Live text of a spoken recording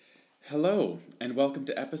Hello, and welcome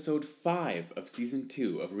to episode 5 of season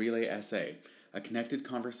 2 of Relay SA, a connected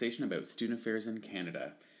conversation about student affairs in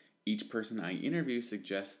Canada. Each person I interview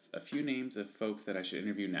suggests a few names of folks that I should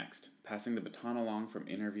interview next, passing the baton along from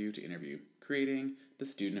interview to interview, creating the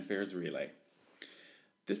Student Affairs Relay.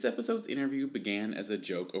 This episode's interview began as a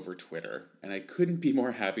joke over Twitter, and I couldn't be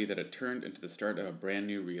more happy that it turned into the start of a brand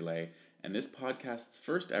new relay and this podcast's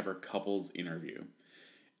first ever couples interview.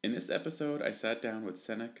 In this episode, I sat down with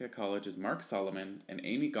Seneca College's Mark Solomon and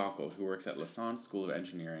Amy Gockel, who works at Lassonde School of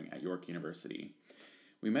Engineering at York University.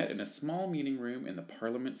 We met in a small meeting room in the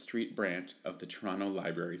Parliament Street branch of the Toronto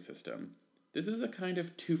Library System. This is a kind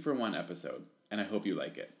of 2-for-1 episode, and I hope you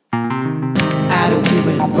like it. I don't do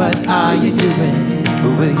it, what are you doing?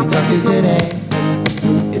 Who will you talk to today?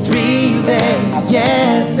 It's Relay,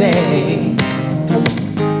 yes,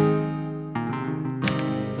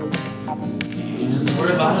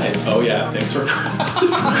 We're live. Oh yeah, thanks for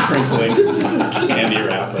crinkling candy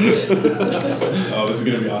wrapper. Oh, this is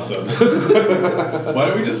gonna be awesome. Why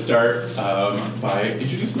don't we just start by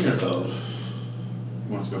introducing yourselves?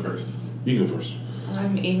 Who wants to go first? You go first.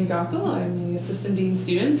 I'm Amy Gockel. I'm the Assistant Dean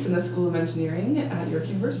Students in the School of Engineering at York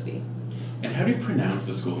University. And how do you pronounce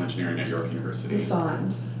the School of Engineering at York University?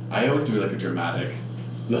 Lassonde. I always do like a dramatic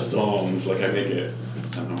Lassonde, like I make it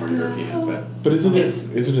somehow more European, But isn't it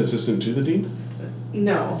assistant to the dean?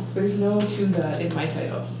 No, there's no to the in my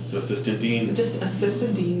title. so Assistant Dean. Just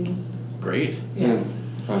Assistant Dean. Great. Yeah.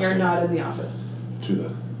 Fast You're one. not in the office. To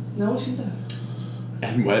the. No to the.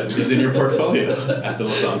 And what is in your portfolio at the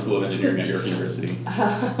Lassonde School of Engineering at York University?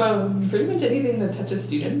 Pretty much anything that touches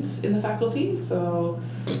students in the faculty. So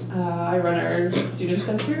I run our student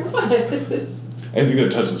center. Anything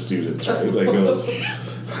that touches students, right? Like goes.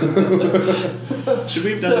 Should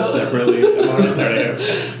we have done this separately?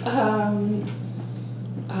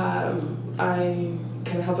 I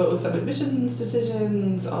kind of help out with some admissions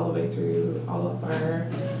decisions all the way through all of our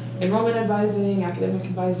enrollment advising, academic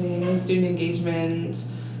advising, student engagement,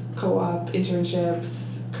 co-op,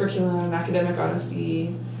 internships, curriculum, academic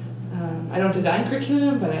honesty. I don't design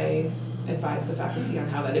curriculum, but I advise the faculty on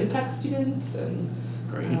how that impacts students, and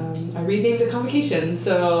Great. I read names at convocation,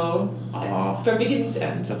 so Aw. from beginning to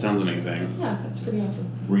end. That sounds amazing. Yeah, it's pretty awesome.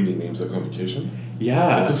 Reading names at convocation.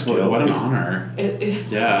 Yeah, That's a skill. What an honor.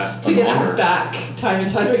 Yeah, To an get honor. asked back time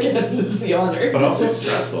and time again is the honor. But also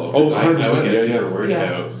stressful. Oh, 'cause I would 100%, get yeah, super yeah. worried Yeah.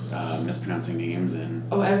 about mispronouncing names and.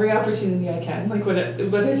 Oh, every opportunity I can. Like whether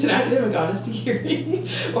it's an academic honesty hearing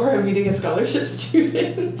or I'm meeting a scholarship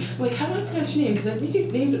student. I'm like, how do I pronounce your name? Because I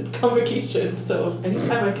read names at the convocation, so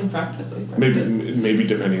anytime I can practice, I practice. Maybe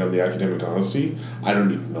depending on the academic honesty, I don't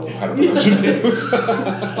need to know how to pronounce your name.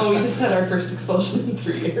 Oh, we just had our first expulsion in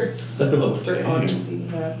 3 years, so for Dang. honesty,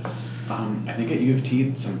 yeah. I think at U of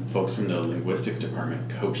T, some folks from the linguistics department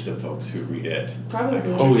coach the folks who read it. Probably. At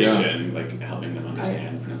Oh, yeah. convocation, like helping them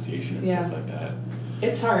understand pronunciation and yeah. stuff like that.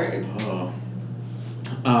 It's hard. Oh.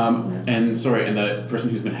 And sorry, and the person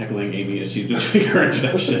who's been heckling Amy, is she doing her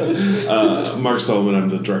introduction? Mark Solomon, I'm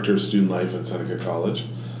the Director of Student Life at Seneca College.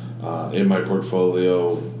 In my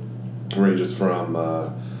portfolio ranges from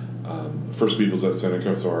First Peoples at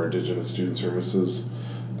Seneca, so our Indigenous Student Services,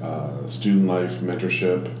 Student Life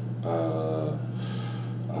Mentorship,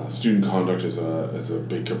 student conduct is a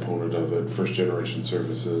big component of it, First Generation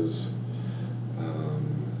Services.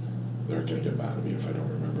 They're going to get mad at me if I don't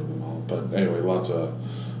remember them all. But anyway, lots of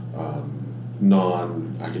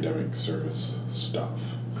non-academic service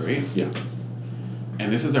stuff. Great. Yeah.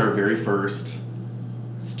 And this is our very first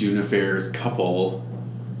student affairs couple,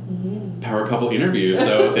 power couple interview.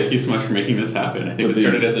 So thank you so much for making this happen. I think But it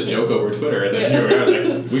started as a joke over Twitter, and then here we are. I was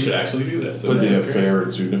like, we should actually do this. So But this the is great. affair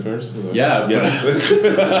in student affairs? Is that- Yeah. It's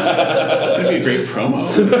gonna be a great promo.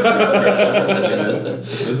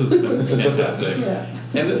 This is fantastic. Yeah.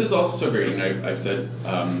 And this is also so great, and I've said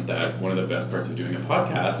that one of the best parts of doing a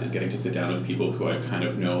podcast is getting to sit down with people who I've kind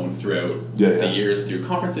of known throughout the years through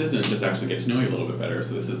conferences and just actually get to know you a little bit better.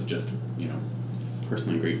 So this is just,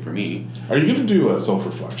 personally great for me. Are you going to do a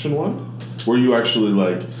self-reflection one? Where you actually,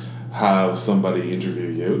 have somebody interview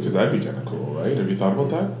you? Because that'd be kind of cool, right? Have you thought about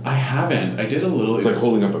that? I haven't. I did a little... It's like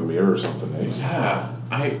holding up a mirror or something, eh? Yeah.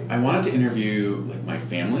 I wanted to interview, my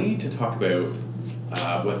family to talk about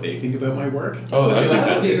what they think about my work. Oh, I feel like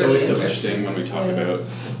that'd be it's really always so interesting. interesting when we talk Yeah.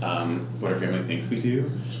 about what our family thinks we do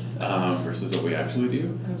versus what we actually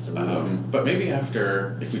do. Absolutely. But maybe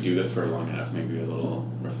if we do this for long enough, maybe a little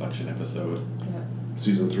reflection episode. Yeah.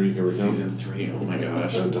 Season 3, here we go. Season 3, oh my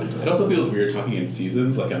gosh. Dun, dun, dun. It also feels weird talking in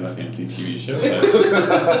seasons, like I'm a fancy TV show.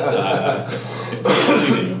 But,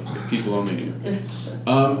 if people only knew.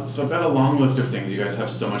 So I've got a long list of things. You guys have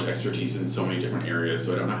so much expertise in so many different areas,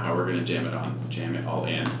 so I don't know how we're going to jam it all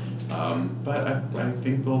in. But I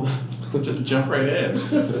think we'll just jump right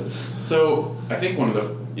in. So I think one of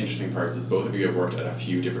the interesting parts is both of you have worked at a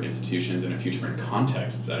few different institutions in a few different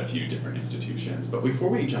contexts at a few different institutions. But before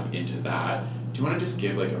we jump into that, do you want to just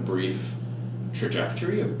give like a brief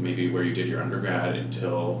trajectory of maybe where you did your undergrad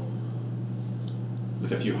until,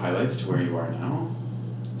 with a few highlights to where you are now?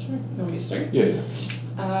 Sure. You want me to start? Yeah.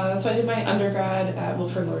 So I did my undergrad at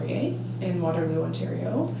Wilfrid Laurier in Waterloo,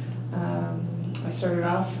 Ontario. I started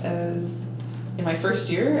off in my first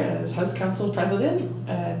year as House Council President,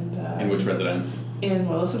 and In which residence? in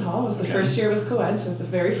Willison Hall. It was the Okay. first year was co-ed, so I was the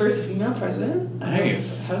very first female president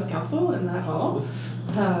Nice. of House Council in that hall.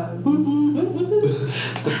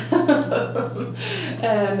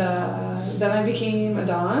 And then I became a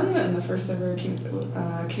Don and the first ever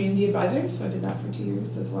community advisor, so I did that for 2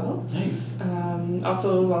 years as well. Nice.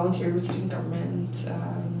 Also volunteered with student government.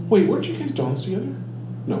 Wait, weren't you guys Dons together?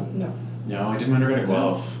 No. No. No, I did my undergrad at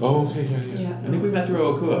Guelph. Oh, okay, yeah. Yeah. I think we met through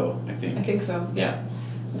Okuo, I think. I think so. Yeah.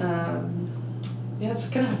 Yeah, it's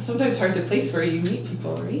kind of sometimes hard to place where you meet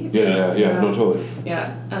people, right? Yeah, no, totally.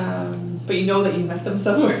 Yeah, but you know that you met them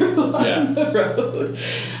somewhere along the road.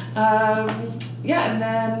 Yeah, and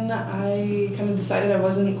then I kind of decided I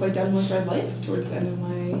wasn't quite done with res life towards the end of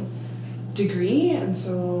my degree, and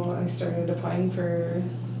so I started applying for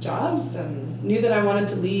jobs and knew that I wanted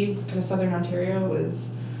to leave kind of Southern Ontario. Was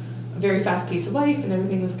a very fast pace of life, and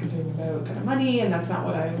everything was concerned about kind of money, and that's not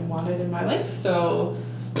what I wanted in my life, so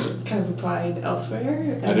kind of applied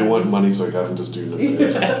elsewhere. I didn't want money, so I got into student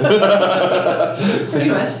affairs. Pretty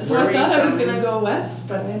much. So Where I were you thought I was from? gonna go west,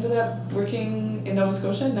 but I ended up working in Nova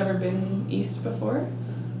Scotia. I'd never been east before,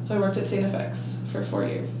 so I worked at St. FX for 4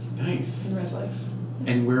 years Nice. in res life.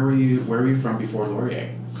 And where were you from before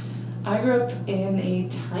Laurier? I grew up in a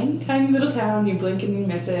tiny, tiny little town. You blink and you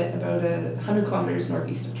miss it, about 100 kilometers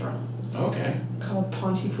northeast of Toronto, Okay. called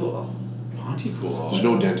Pontypool. Pontypool. There's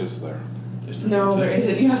no dentist there. There's No, there dentist.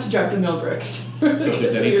 isn't. You have to drive to Millbrook. So if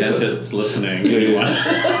there's any dentists listening, Yeah, you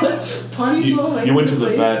yeah. want- Pontypool. You went to the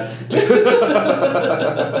vet.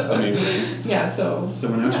 Amazing. Yeah, so. So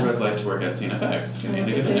when I went to Res Life to work at St. FX in I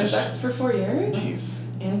worked at St. Antigonish. FX for 4 years. Nice.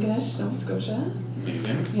 Antigonish, Nova Scotia.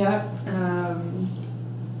 Amazing. Yeah.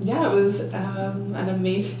 Yeah, it was an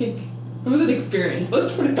amazing. It was an experience.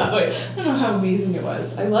 Let's put it that way. I don't know how amazing it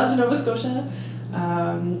was. I loved Nova Scotia.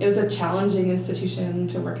 It was a challenging institution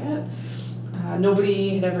to work at.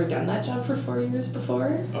 Nobody had ever done that job for 4 years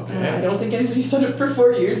before. Okay. I don't think anybody's done it for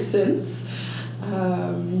 4 years since,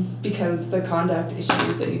 because the conduct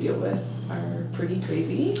issues that you deal with are pretty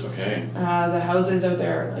crazy. Okay. The houses out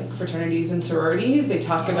there are like fraternities and sororities. They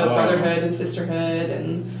talk about Oh. brotherhood and sisterhood,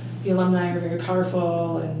 and the alumni are very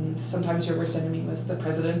powerful. And sometimes your worst enemy was the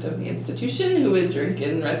president of the institution, who would drink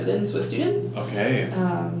in residence with students. Okay.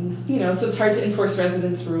 So it's hard to enforce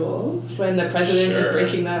residence rules when the president is Sure.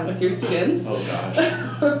 breaking them with your students. Oh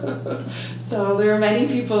gosh. So there are many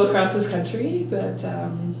people across this country that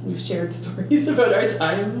we've shared stories about our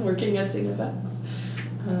time working at St. FX.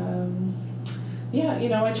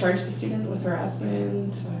 I charged a student with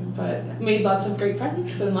harassment, but made lots of great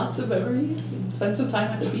friends and lots of memories and spent some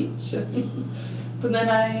time at the beach. But then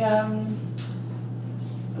I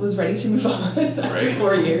was ready to move on after Right.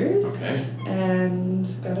 4 years Okay. and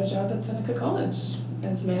got a job at Seneca College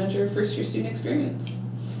as manager of first year student experience.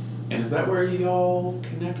 And is that where you all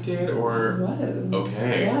connected, It or was.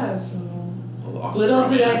 Okay. Yeah, so a little office little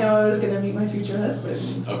did I romance? know I was going to meet my future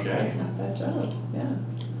husband. Okay. At that job, yeah.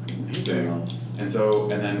 Amazing. And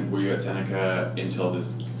then were you at Seneca until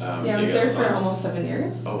this? Yeah, I was gig there at for Laurent? almost 7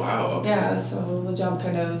 years. Oh wow. Okay. Yeah, so the job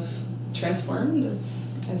kind of transformed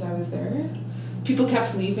as I was there. People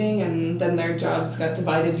kept leaving, and then their jobs got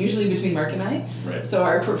divided, usually between Mark and I. Right. So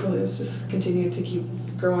our portfolios just continued to keep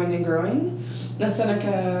growing and growing. Then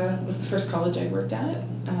Seneca was the first college I worked at.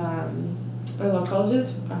 I love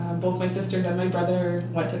colleges. Both my sisters and my brother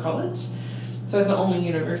went to college. So I was the only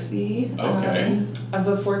university Okay. of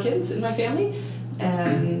the 4 kids in my family.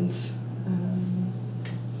 And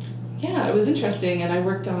it was interesting. And I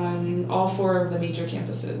worked on all 4 of the major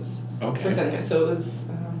campuses Okay. for Seneca. So it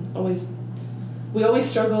was we always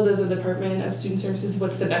struggled as a department of student services.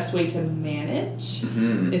 What's the best way to manage?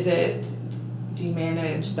 Mm-hmm. Do you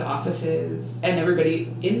manage the offices and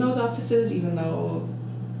everybody in those offices, even though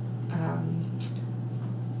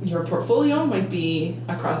your portfolio might be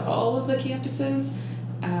across all of the campuses?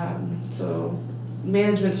 So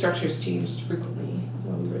management structures changed frequently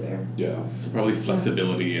while we were there. Yeah. So probably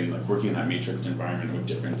flexibility and like working in that matrixed environment with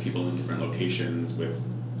different people in different locations with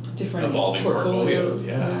Different evolving portfolios.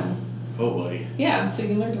 Yeah. Oh boy. Yeah, so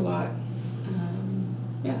you learned a lot.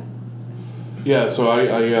 Yeah. Yeah, so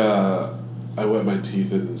I wet my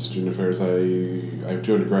teeth in student affairs. I have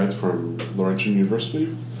 2 undergrads from Laurentian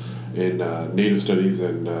University in Native Studies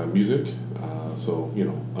and music, so,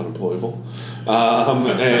 unemployable.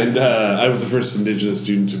 And I was the first Indigenous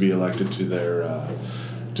student to be elected to their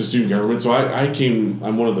to student government. So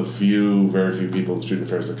I'm one of the very few people in student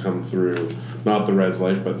affairs that come through, not the res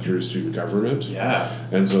life, but through student government. Yeah.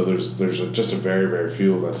 And so there's just a very, very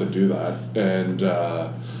few of us that do that. And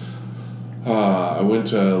I went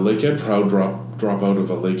to Lakehead, proud drop out of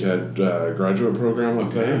a Lakehead graduate program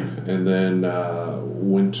up there, and then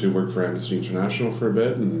went to work for Amnesty International for a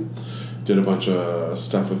bit and did a bunch of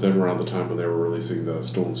stuff with them around the time when they were releasing the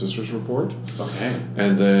Stolen Sisters report. Okay.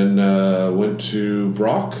 And then went to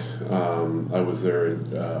Brock. I was their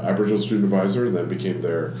Aboriginal student advisor, and then became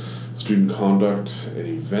their student conduct and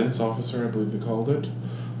events officer, I believe they called it.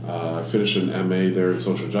 I finished an MA there in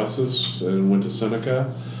social justice and went to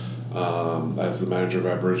Seneca as the manager of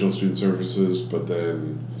Aboriginal Student Services, but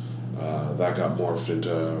then that got morphed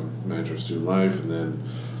into manager of student life, and then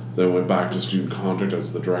went back to student conduct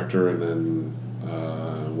as the director, and then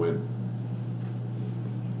went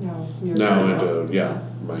now into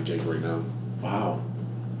my gig right now. Wow.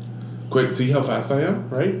 Quick, see how fast I am,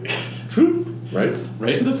 right? Right?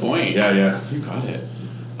 Right to the point. Yeah. You got it.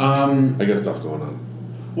 I got stuff going on.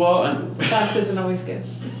 Well, Fast isn't always good.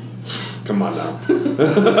 Come on now.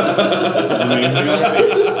 this is amazing already.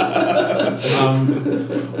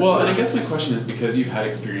 Well, and I guess my question is, because you've had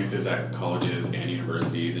experiences at colleges and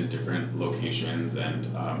universities in different locations, and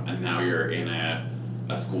now you're in a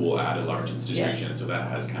school at a large institution, so that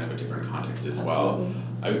has kind of a different context as well.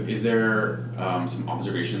 Is there some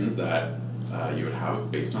observations that you would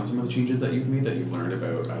have based on some of the changes that you've made that you've learned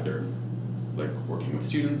about either like working with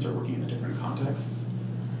students or working in a different context?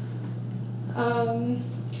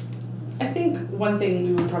 I think one thing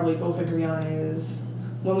we would probably both agree on is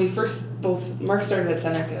when we Mark started at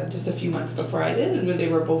Seneca just a few months before I did, and when they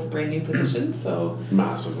were both brand new positions, so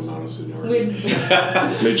massive amount of seniority.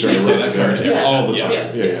 Made sure I wrote that card all the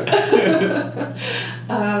time.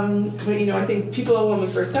 But I think people when we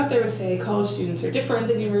first got there would say college students are different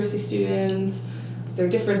than university students. They're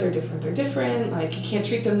different. Like you can't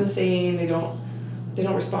treat them the same. They don't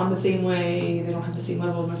respond the same way. They don't have the same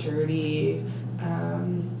level of maturity.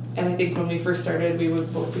 And I think when we first started, we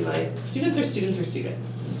would both be like, students are students are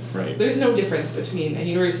students. Right. There's no difference between a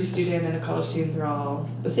university student and a college student. They're all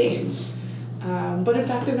the same. But in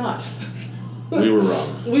fact, they're not. We were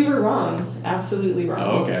wrong. We were wrong. Absolutely wrong.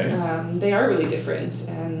 Oh, okay. They are really different.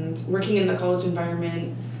 And working in the college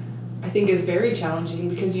environment, I think, is very challenging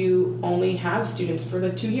because you only have students for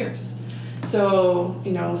like 2 years. So,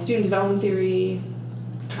 student development theory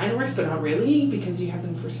kind of works, but not really, because you have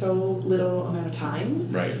them for so little amount of time.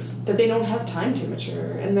 Right. That they don't have time to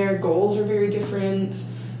mature, and their goals are very different,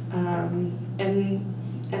 and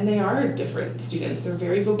they are different students. They're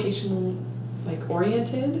very vocational,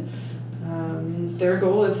 oriented. Their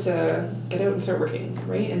goal is to get out and start working,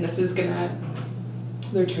 right? And this is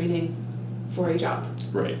they're training for a job,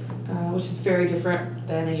 right? Which is very different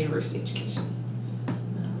than a university education.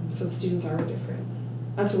 So the students are different.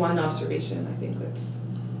 That's one observation I think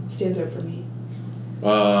stands out for me.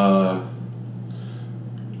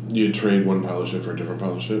 You trade one pilotship for a different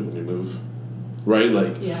pilotship when you move, right?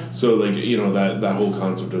 So that whole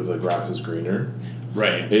concept of the grass is greener,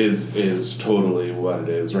 right, is totally what it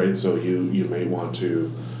is, right? So you may want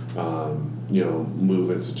to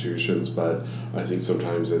move institutions, but I think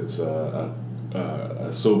sometimes it's a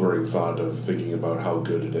sobering thought of thinking about how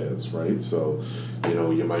good it is, right? So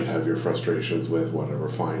you might have your frustrations with whatever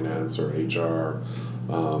finance or HR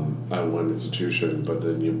at one institution, but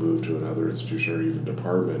then you move to another institution or even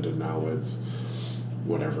department, and now it's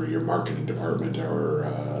whatever your marketing department or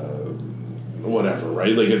whatever,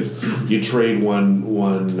 right? Like you trade one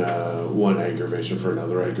aggravation for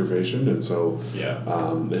another aggravation, and so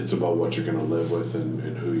it's about what you're going to live with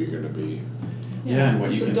and who you're going to be. Yeah, and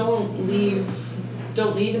what you so can.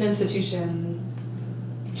 Don't leave an institution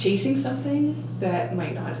chasing something that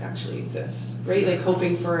might not actually exist, right? Like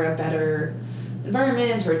hoping for a better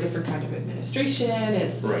environment or a different kind of administration.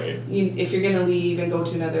 It's right. If you're going to leave and go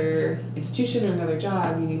to another institution or another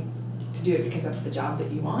job, you need to do it because that's the job that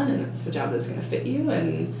you want and it's the job that's going to fit you,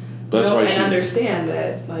 and understand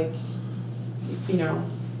that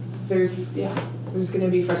there's going to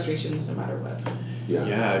be frustrations no matter what.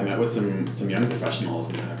 Yeah, I met with some young professionals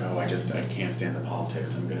and they're like, oh, I can't stand the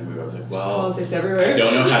politics, I'm gonna move. I was like, well, politics everywhere. I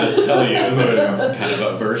don't know how to tell you. There's kind of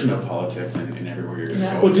a version of politics in everywhere you're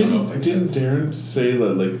gonna go. Well, didn't Darren say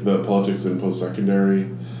that like the politics in post-secondary,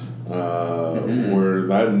 where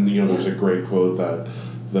that, you know, there's a great quote that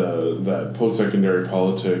that post-secondary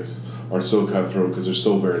politics are so cutthroat because there's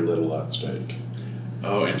so very little at stake.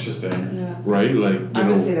 Oh, interesting. Yeah. Right? Like, I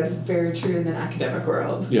would say that's very true in the academic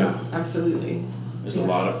world. Yeah. Absolutely. There's a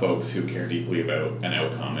lot of folks who care deeply about an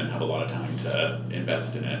outcome and have a lot of time to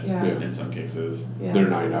invest in it. Yeah. In some cases. Yeah. They're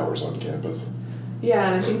 9 hours on campus.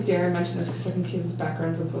 Yeah, and I think Darren mentioned this because I think his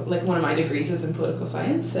background's in like one of my degrees is in political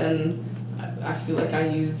science, and I feel like I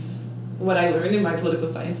use what I learned in my political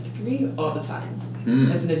science degree all the time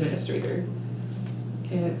as an administrator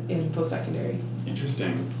in post-secondary.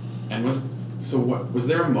 Interesting. And was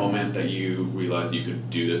there a moment that you realized you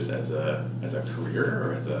could do this as a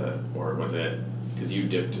career or was it because you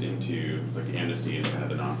dipped into like the Amnesty and kind of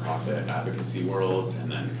the nonprofit advocacy world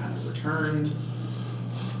and then kind of returned?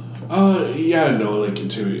 We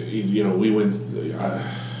went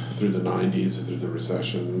through the 90s, through the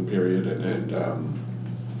recession period, and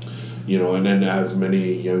then as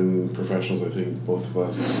many young professionals, I think both of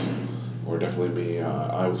us, or definitely me,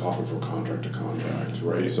 I was hopping from contract to contract,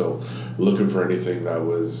 right? So looking for anything that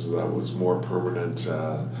was more permanent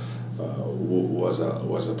was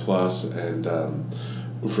a plus, and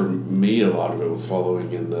for me, a lot of it was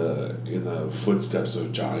following in the footsteps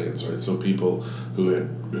of giants, right? So people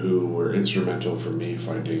who were instrumental for me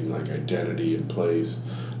finding like identity and place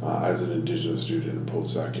as an Indigenous student in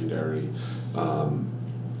post-secondary.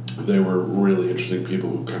 They were really interesting people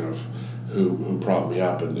who propped me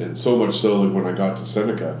up, and so much so that when I got to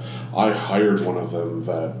Seneca, I hired one of them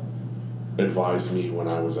that advised me when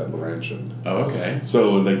I was at Laurentian. Oh, okay.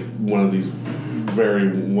 So like one of these very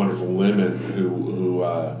wonderful women who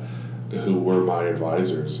were my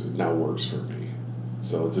advisors now works for me.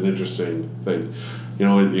 So it's an interesting thing,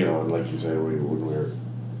 and like you say, when we were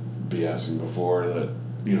BSing before that,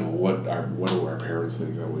 what do our parents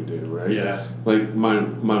think that we do, right? Yeah. Like my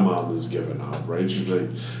mom has given up, right? She's like,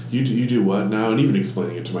 you do what now? And even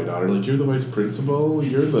explaining it to my daughter, like, you're the vice principal,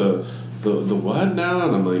 you're the what now?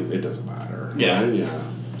 And I'm like, it doesn't matter. Yeah. Right? Yeah.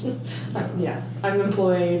 Yeah, I'm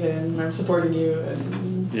employed and I'm supporting you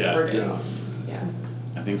and we're good. Yeah.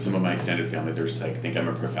 I think some of my extended family, they're just like, think I'm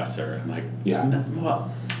a professor. I'm like, Yeah. no,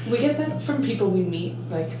 well. We get that from people we meet,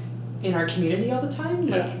 like, in our community all the time.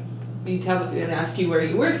 Yeah. Like, you tell and ask you where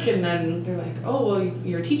you work, and then they're like, oh, well,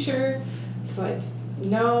 you're a teacher. It's like,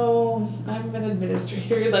 no, I'm an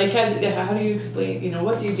administrator. Like, how do you explain,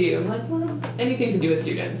 what do you do? I'm like, well, anything to do with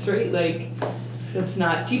students, right? Like, that's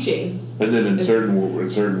not teaching. And then in certain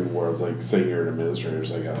worlds, like saying you're an administrator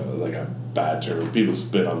is like a bad term. People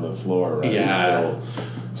spit on the floor, right? Yeah.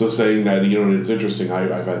 So saying that, it's interesting.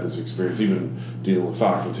 I've had this experience even dealing with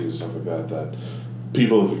faculty and stuff like that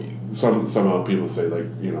people somehow people say, like,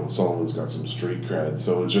 Solomon's got some street cred,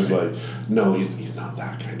 so it's just like, no, he's not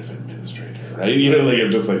that kind of administrator, right? Like, I'm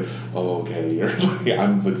just like, oh, okay, you're like,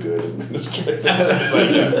 I'm the good administrator.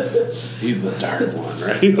 Like, he's the dark one,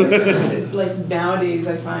 right? Like, nowadays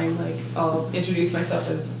I find, like, I'll introduce myself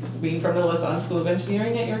as being from the Lausanne School of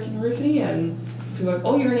Engineering at York University, and people are like,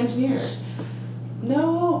 oh, you're an engineer.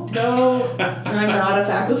 No, I'm not a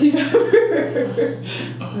faculty member.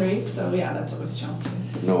 Right? So yeah, that's always challenging.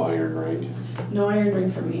 No iron ring. No iron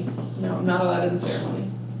ring for me. No, I'm not allowed in the ceremony.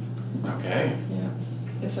 Okay. Yeah.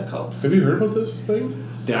 It's a cult. Have you heard about this thing?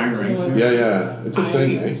 The iron ring. Yeah. It's a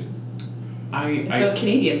thing, eh? It's a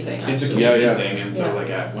Canadian thing, actually. It's a Canadian Yeah. thing, and so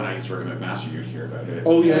when I used to work at McMaster, you'd hear about it.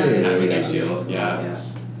 Oh, yeah. Yeah.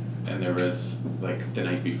 And there was, like, the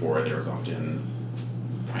night before, there was often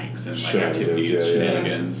pranks and, like, activities,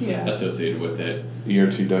 shenanigans associated with it.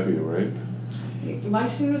 ERTW, right? My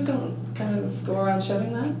students don't kind of go around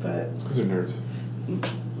shouting that, but... It's because they're nerds.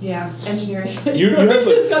 Yeah, engineering. You have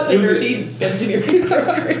it's got the nerdy engineering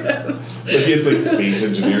programs. Like, it's like space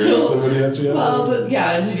engineering. Somebody has to. Well, but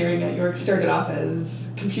yeah, engineering at York started off as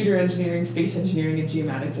computer engineering, space engineering, and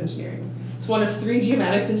geomatics engineering. It's one of 3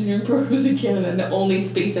 geomatics engineering programs in Canada and the only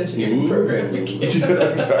space engineering program in Canada. Yeah,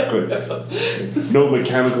 exactly. No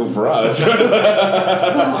mechanical for us.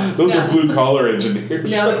 Those are blue collar engineers.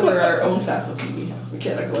 Now that we're our own faculty, we have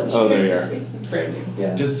mechanical engineering. Oh, there you are. Brand new.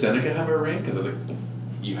 Yeah. Does Seneca have a ring? Because I was like,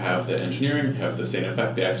 you have the engineering, you have the St.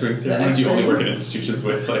 Effect, the X-ring The ceremonies. You only X-ring. work in institutions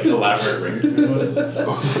with, like, elaborate ring ceremonies.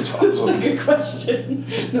 Oh, that's That's a awesome. good question.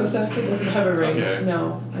 No, Seneca doesn't have a ring. Okay.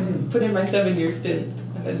 No. I put in my 7-year stint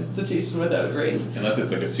at an institution without a ring. Unless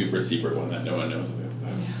it's like a super secret one that no one knows about.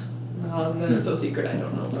 Yeah. Well, then it's so secret I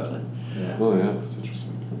don't know about it. Yeah. Oh, yeah, that's interesting.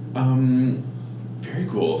 Very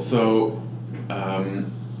cool. So,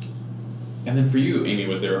 and then for you, Amy,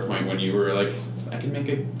 was there a point when you were like, I can make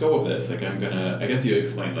a go of this? Like, I guess you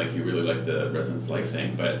explained like you really like the residence life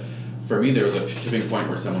thing, but for me, there was a tipping point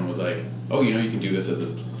where someone was like, oh, you can do this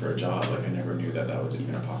for a job. Like, I never knew that was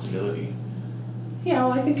even a possibility. Yeah,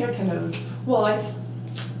 well, I think I kind of,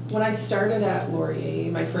 when I started at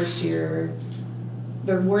Laurier, my first year,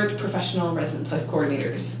 there weren't professional residence life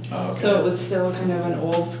coordinators. Oh, okay. So it was still kind of an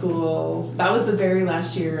old school, that was the very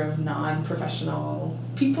last year of non-professional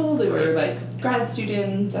people. They were like grad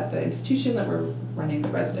students at the institution that were running the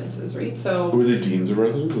residences, right? So Were they deans of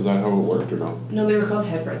residence? Is that how it worked or no? no, they were called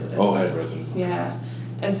head residents. Oh, head resident. Yeah.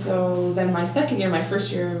 And so then my second year, my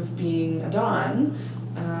first year of being a Don,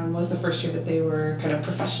 was the first year that they were kind of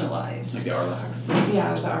professionalized. Like the RLACs.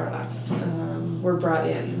 Yeah, the RLACs were brought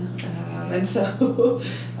in. And so,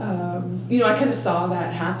 I kind of saw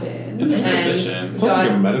that happen. It's a and transition. It sounds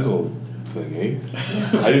like a medical thing, eh?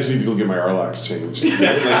 I just need to go get my RLACs changed.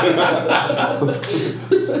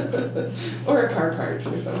 Or a car part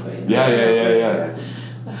or something. Yeah.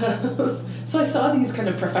 So I saw these kind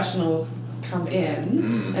of professionals come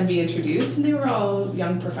in and be introduced, and they were all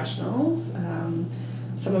young professionals,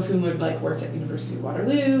 some of whom had like worked at University of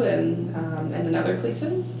Waterloo and in other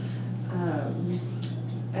places.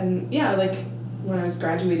 And yeah, like when I was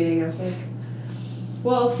graduating, I was like,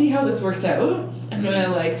 well, I'll see how this works out. I'm gonna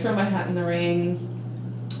like throw my hat in the ring,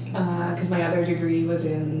 because my other degree was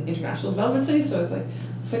in international development studies. So I was like,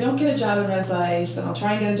 if I don't get a job in res life, then I'll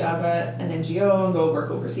try and get a job at an NGO and go work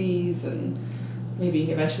overseas and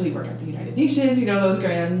maybe eventually work at the United Nations. Those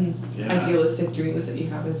grand idealistic dreams that you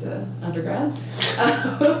have as a undergrad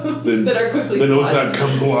that are quickly then OSAT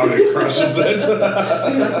comes along and crushes it. You're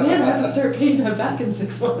like, man, I have to start paying that back in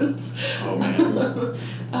 6 months. Oh man.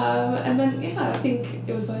 And then I think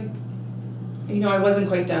it was like, I wasn't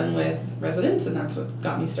quite done with residence, and that's what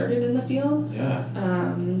got me started in the field. Yeah.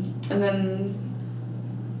 And then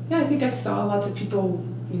I think I saw lots of people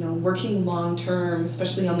working long term,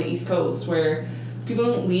 especially on the East Coast, where people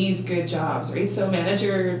don't leave good jobs, right? So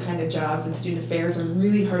manager kind of jobs in student affairs are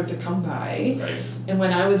really hard to come by. Right. And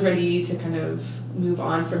when I was ready to kind of move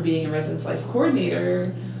on from being a residence life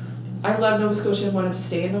coordinator, I loved Nova Scotia and wanted to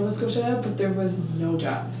stay in Nova Scotia, but there was no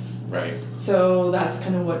jobs. Right. So that's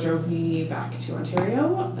kind of what drove me back to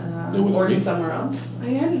Ontario, or to somewhere else. I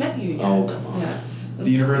hadn't met you yet. Oh, come on. Yeah. The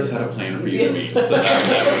universe had a plan for you to meet, so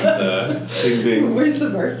that was the... Ding ding. Where's the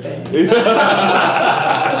birthday?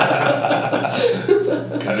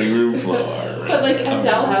 Cutting room floor. But like at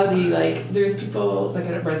Dalhousie, like there's people like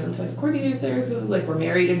at residence life coordinators there who like were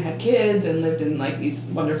married and had kids and lived in like these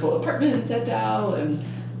wonderful apartments at Dal, and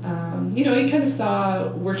you kind of saw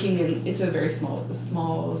working in, it's a very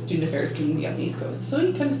small student affairs community on the East Coast, so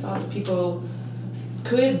you kind of saw that people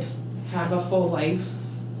could have a full life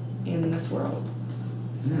in this world.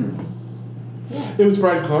 So, yeah. It was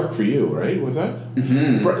Brad Clark for you, right? Was that?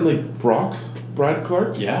 Mm-hmm. Brad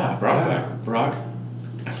Clark? Yeah, Brock. Yeah. Brock.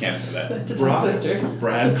 I can't say that. It's a tongue twister.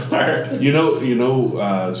 Brad Clark.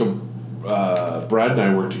 So Brad and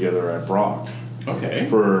I worked together at Brock. Okay.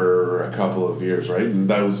 For a couple of years, right? And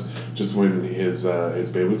that was just when his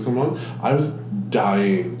baby was coming along. I was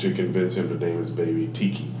dying to convince him to name his baby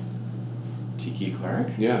Tiki. Tiki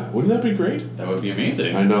Clark? Yeah, wouldn't that be great? That would be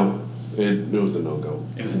amazing. I know. It was a no-go.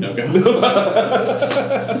 It was a no-go?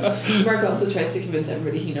 Mark also tries to convince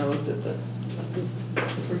everybody he knows that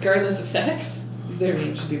regardless of sex, their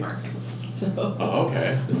name should be Mark. So. Oh,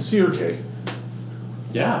 okay. It's C or K.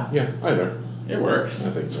 Yeah. Yeah, either. It works. I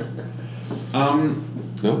think so.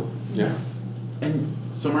 No? Yeah. And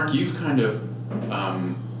so, Mark, you've kind of,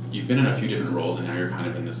 you've been in a few different roles, and now you're kind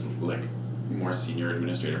of in this, like, more senior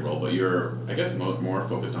administrative role, but you're, I guess, more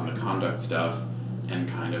focused on the conduct stuff and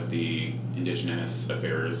kind of the Indigenous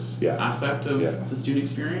affairs aspect of the student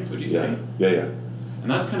experience, would you say? Yeah. And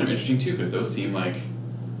that's kind of interesting, too, because those seem like,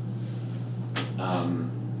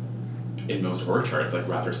 in most org charts, like,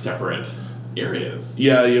 rather separate areas.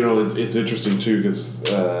 Yeah, it's interesting too because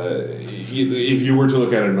if you were to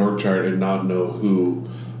look at an org chart and not know who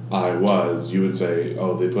I was, you would say,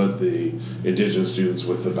 oh, they put the Indigenous students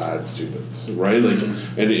with the bad students, right? Like,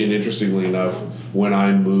 and interestingly enough, when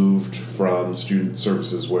I moved from student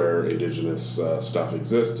services where Indigenous stuff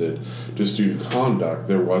existed to student conduct,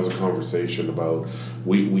 there was a conversation about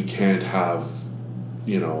we can't have,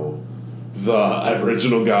 the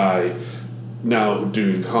Aboriginal guy now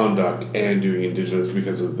doing conduct and doing Indigenous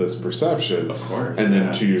because of this perception. Of course. And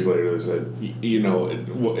then 2 years later they said,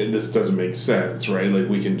 this doesn't make sense, right? Like,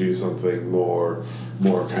 we can do something more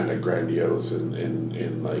kind of grandiose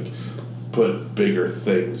and like put bigger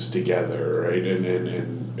things together, right?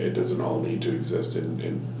 And it doesn't all need to exist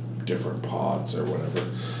in different pods or whatever.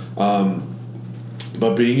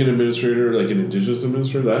 But being an administrator, like an Indigenous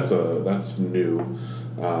administrator, that's new.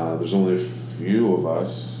 There's only a few of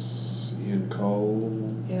us. Ian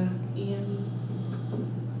Call. Yeah, Ian.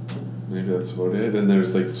 Maybe that's about it. And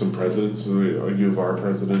there's like some presidents, U of R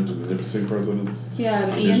president and Nipissing presidents. Yeah,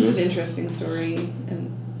 and Indigenous. Ian's an interesting story, and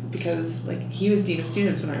because like he was dean of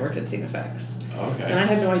students when I worked at St. FX, Okay. and I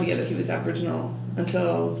had no idea that he was Aboriginal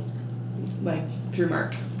until like through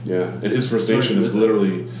Mark. Yeah, and his First Sorry, Nation who is is this?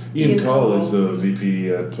 literally Ian Ian Call Call. is the VP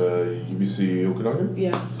at UBC Okanagan.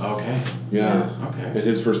 Yeah. Okay. Yeah. Okay. And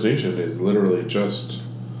his First Nation is literally just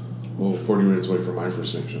 40 minutes away from my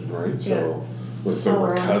First Nation, right? So it's like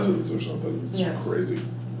we're So, cousins or something. It's yeah. crazy.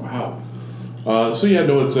 Wow. So yeah,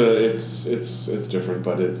 no, it's different,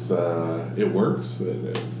 but it works.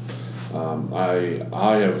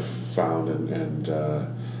 I have found and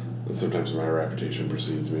sometimes my reputation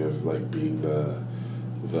precedes me of like being the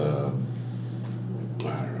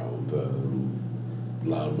I don't know, the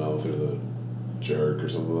loudmouth or the jerk or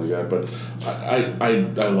something like that. But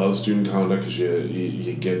I love student conduct because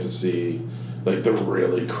you get to see like the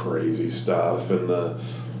really crazy stuff and the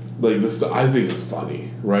like the stuff. I think it's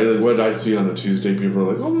funny, right? Like what I see on a Tuesday, people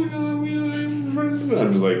are like, "Oh my god,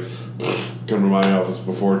 I'm just like." Come to my office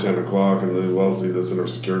before 10 o'clock and then we'll see this in our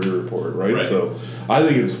security report, right? So I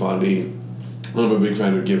think it's funny. I'm a big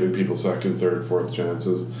fan of giving people second, third, fourth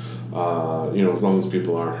chances. As long as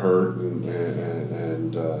people aren't hurt and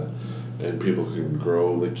people can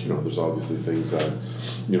grow. Like, there's obviously things that,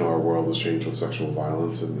 our world has changed with sexual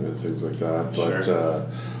violence and things like that. But Sure.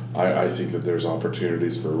 I think that there's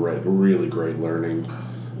opportunities for really great learning.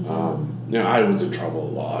 I was in trouble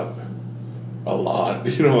a lot.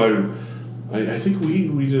 I think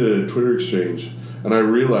we did a Twitter exchange, and I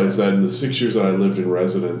realized that in the 6 years that I lived in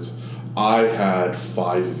residence, I had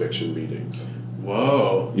 5 eviction meetings.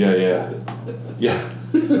 Whoa. Yeah.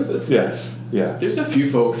 There's a few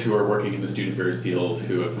folks who are working in the student affairs field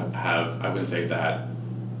who have I wouldn't say that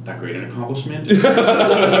great an accomplishment. There's a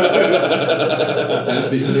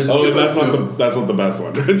Oh, few and that's folks not the best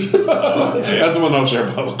one. That's the one I'll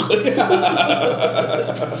share publicly.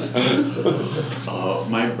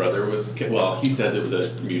 My brother was he says it was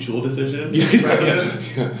a mutual decision.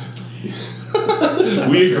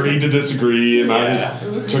 We agreed to disagree, and I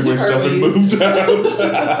took my stuff and moved out.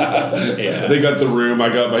 Yeah. They got the room, I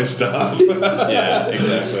got my stuff. Yeah,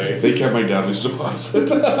 exactly. They kept my damage deposit.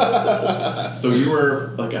 So you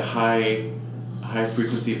were like a high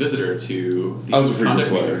frequency visitor to these I was a frequent conduct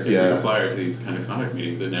flyer, meetings, yeah. frequent flyer to these kind of conduct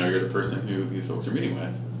meetings, and now you're the person who these folks are meeting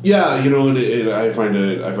with. Yeah, and I find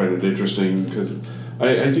it interesting because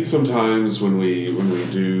I think sometimes when we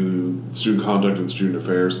do student conduct and student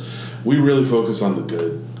affairs, we really focus on the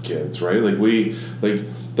good kids, right?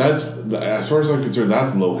 That's, as far as I'm concerned,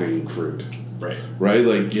 that's low hanging fruit. Right?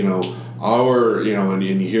 Like, and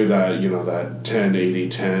you hear that, that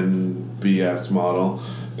 10-80-10 BS model,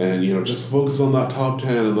 and, just focus on that top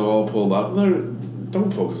 10 and they'll all pull up. Don't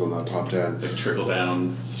focus on that top 10. It's like trickle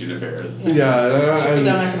down student affairs. Trickle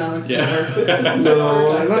down economics. Yeah.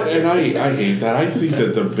 No, and I hate that. I think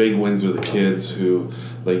that the big wins are the kids who,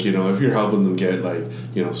 like, if you're helping them get, like,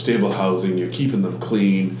 stable housing, you're keeping them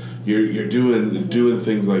clean, you're doing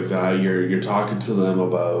things like that, you're talking to them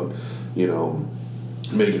about,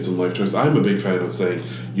 making some life choices. I'm a big fan of saying,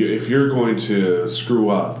 if you're going to screw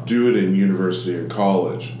up, do it in university and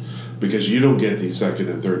college, because you don't get these second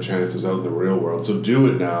and third chances out in the real world. So do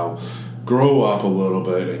it now, grow up a little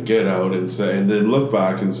bit, and get out and then look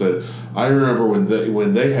back and said, I remember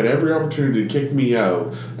when they had every opportunity to kick me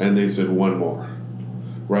out, and they said one more,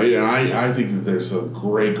 right? And I think that there's some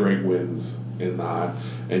great wins in that,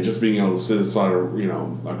 and just being able to sit aside,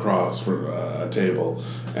 across for a table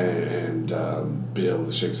and be able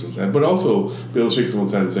to shake someone's hand, but also be able to shake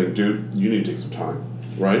someone's hand and saying, dude, you need to take some time.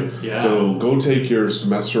 Right? Yeah. So go take your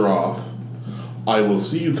semester off. I will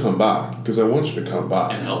see you come back because I want you to come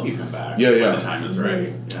back. And help you come back when the time is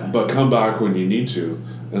right. Yeah. But come back when you need to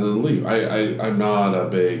and then leave. I'm not a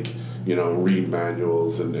big, read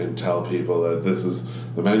manuals and tell people that this is,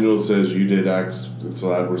 the manual says you did X, so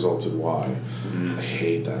that results in Y. Mm-hmm. I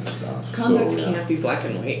hate that stuff. Conduct can't be black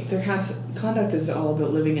and white. Conduct is all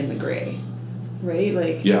about living in the gray, right?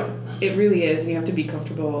 Like, it really is, and you have to be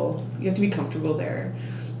comfortable. You have to be comfortable there.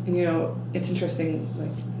 And it's interesting,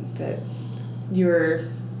 like, that your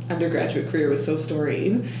undergraduate career was so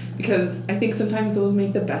storied, because I think sometimes those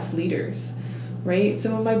make the best leaders, right?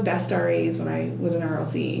 Some of my best RAs when I was in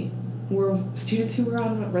RLC were students who were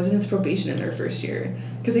on residence probation in their first year,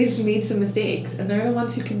 because they just made some mistakes, and they're the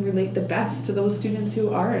ones who can relate the best to those students who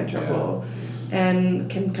are in trouble. and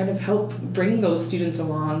can kind of help bring those students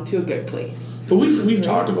along to a good place. But we've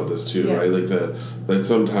talked about this too, Yeah. right? Like that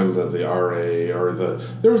sometimes at the RA or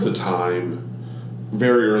there was a time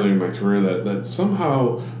very early in my career that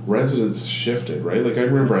somehow residents shifted, right? Like I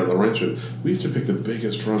remember at Laurentian, we used to pick the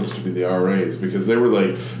biggest drums to be the RAs because they were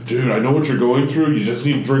like, dude, I know what you're going through, you just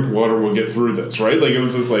need to drink water and we'll get through this, right? Like it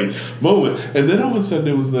was this like moment. And then all of a sudden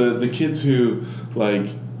it was the kids who like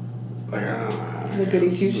I don't know, The goody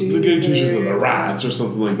two-shoes. The goody two-shoes or the rats or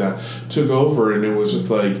something like that took over, and it was just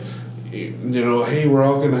like, hey, we're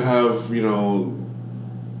all going to have,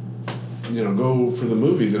 go for the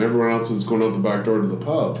movies, and everyone else is going out the back door to the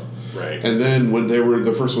pub. Right. And then when they were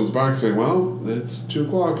the first ones back saying, well, it's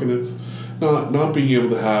 2:00, and it's not being able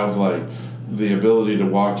to have, like, the ability to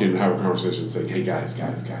walk in and have a conversation saying, hey, guys,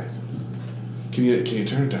 can you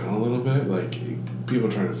turn it down a little bit? Like, people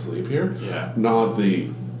are trying to sleep here. Yeah. Not the,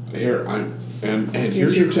 here, and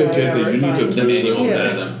here's your ticket that you need to The manual do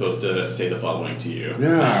this. says I'm supposed to say the following to you.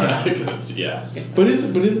 Yeah. Because it's, yeah. But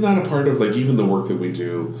isn't that a part of, like, even the work that we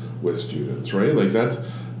do with students, right? Like, that's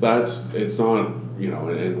it's not,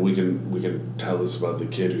 and we can tell this about the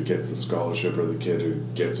kid who gets the scholarship or the kid who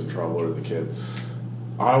gets in trouble or the kid.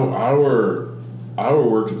 Our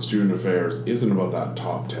work in student affairs isn't about that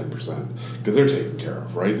top 10% because they're taken care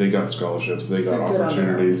of, right? They got scholarships, they got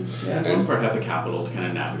opportunities. Yeah. And most part have the capital to kind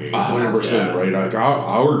of navigate. 100%, right? Like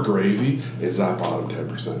our gravy is that bottom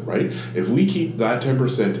 10%, right? If we keep that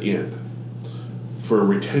 10% in for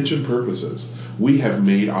retention purposes, we have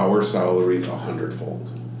made our salaries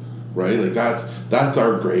 100-fold, right? Like that's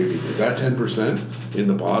our gravy. Is that 10% in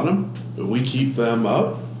the bottom? If we keep them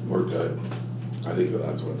up, we're good. I think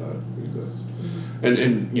that's what that exists. And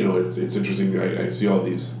it's interesting. I see all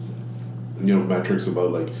these metrics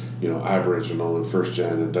about like Aboriginal and first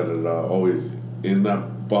gen and always in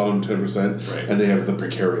that bottom 10%, right. And they have the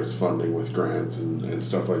precarious funding with grants and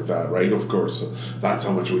stuff like that, right? Of course, so that's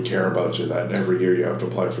how much we care about you. That every year you have to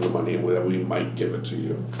apply for the money and that we might give it to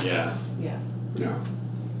you. Yeah. Yeah.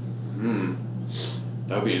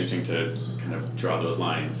 That would be interesting to kind of draw those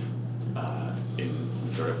lines in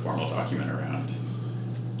some sort of formal document around.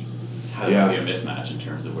 How there might be a mismatch in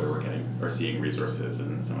terms of where we're getting or seeing resources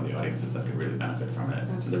and some of the audiences that could really benefit from it.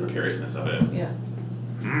 Absolutely. And the precariousness of it. Yeah.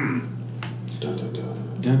 Dun, dun,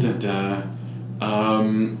 dun. Dun, dun,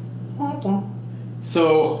 dun.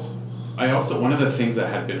 So, one of the things that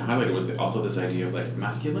had been highlighted was also this idea of like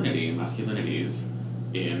masculinity and masculinities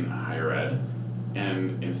in higher ed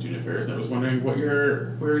and in student affairs. And I was wondering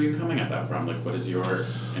where are you coming at that from? Like, what is your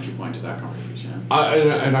entry point to that conversation?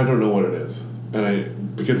 And I don't know what it is.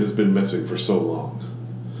 Because it's been missing for so long,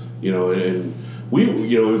 and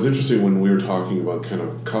we, it was interesting when we were talking about kind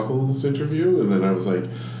of couples interview, and then I was like,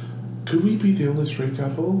 could we be the only straight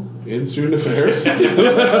couple in student affairs? And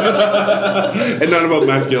not about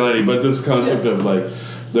masculinity, but this concept of like,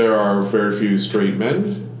 there are very few straight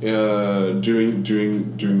men doing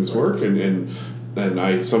this work, and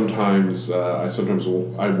I sometimes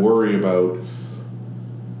I worry about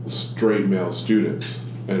straight male students.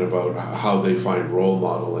 And about how they find role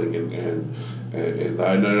modeling and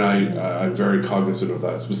I'm very cognizant of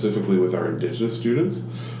that, specifically with our Indigenous students.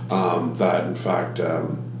 That in fact,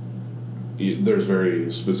 there's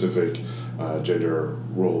very specific gender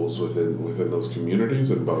roles within those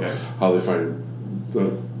communities and about how they find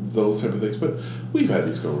those type of things. But we've had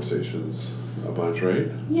these conversations a bunch,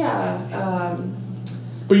 right? Yeah.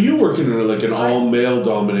 But you work in an all male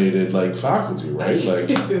dominated like faculty, right? Like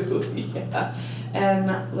yeah.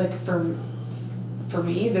 And like for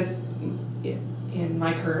me, this in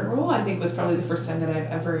my current role, I think was probably the first time that I've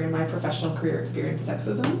ever in my professional career experienced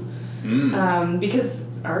sexism, because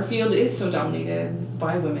our field is so dominated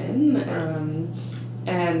by women,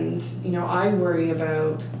 and I worry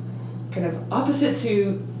about kind of opposite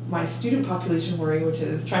to my student population worry, which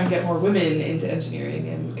is trying to get more women into engineering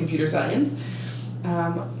and computer science.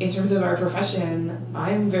 In terms of our profession,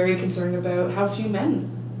 I'm very concerned about how few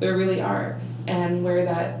men there really are. And where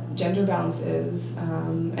that gender balance is,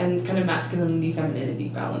 and kind of masculinity, femininity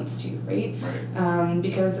balance too, right?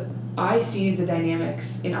 Because I see the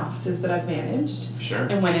dynamics in offices that I've managed. Sure.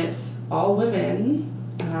 And when it's all women,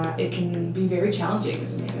 it can be very challenging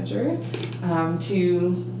as a manager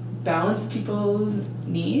to balance people's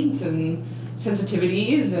needs and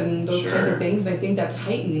sensitivities and those kinds of things. And I think that's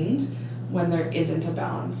heightened when there isn't a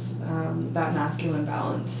balance, that masculine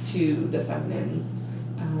balance to the feminine.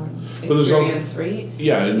 But there's also, right?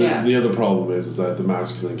 Yeah, and the other problem is that the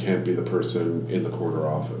masculine can't be the person in the corner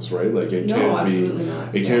office, right? Like it can't be.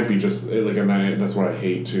 Not. It can't be just like, and that's what I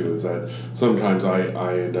hate too. Is that sometimes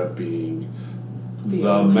I end up being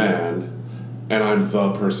the man, and I'm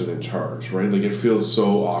the person in charge, right? Like it feels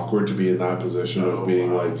so awkward to be in that position of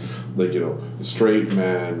being like a straight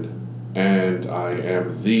man, and I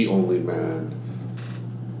am the only man,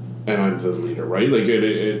 and I'm the leader, right? Like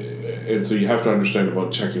and so you have to understand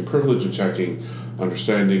about checking privilege and checking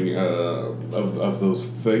understanding of those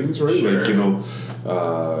things, right? Sure.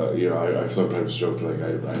 Like I've sometimes joked like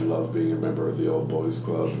I love being a member of the old boys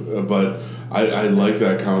club, but I like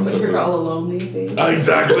that concept. But you're all alone these days.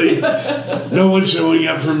 Exactly. No one's showing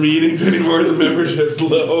up for meetings anymore. The membership's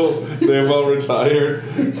low. They've all retired.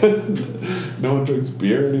 No one drinks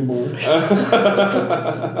beer anymore.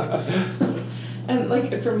 And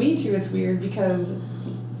like for me too, it's weird because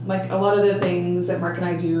like a lot of the things that Mark and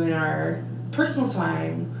I do in our personal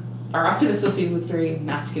time are often associated with very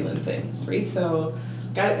masculine things, right? So,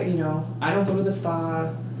 I don't go to the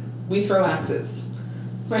spa. We throw axes,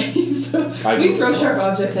 right? So we throw sharp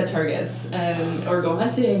objects at targets, or go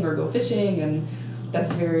hunting or go fishing, and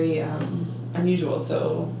that's very unusual.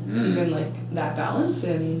 So even like that balance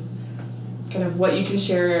and kind of what you can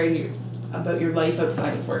share about your life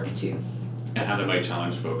outside of work too. And how that might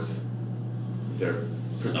challenge folks, their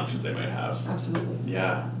presumptions they might have. Absolutely.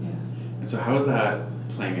 Yeah. Yeah. And so how is that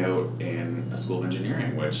playing out in a school of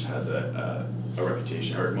engineering, which has a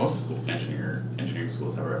reputation, or most engineering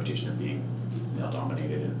schools have a reputation of being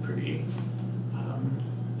male-dominated and pretty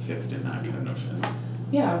fixed in that kind of notion?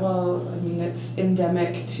 Yeah, well, I mean, it's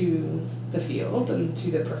endemic to the field and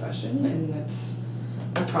to the profession, and it's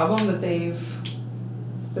a problem that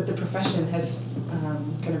the profession has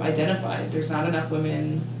kind of identified. There's not enough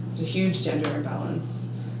women. There's a huge gender imbalance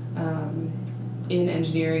in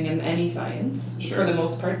engineering and any science, Sure. for the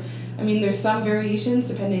most part. I mean, there's some variations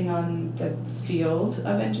depending on the field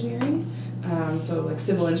of engineering. So like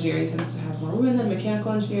civil engineering tends to have more women than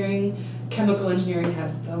mechanical engineering. Chemical engineering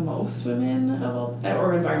has the most women of all,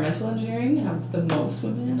 or environmental engineering have the most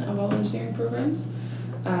women of all engineering programs.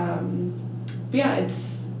 But yeah,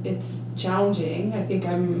 it's challenging. I think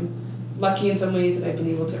I'm lucky in some ways that I've been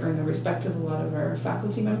able to earn the respect of a lot of our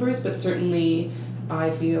faculty members, but certainly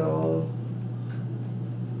I feel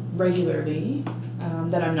regularly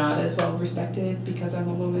that I'm not as well respected because I'm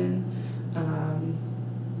a woman.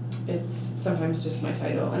 It's sometimes just my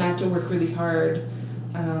title, and I have to work really hard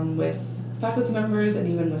with faculty members and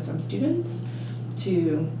even with some students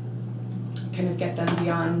to kind of get them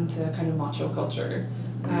beyond the kind of macho culture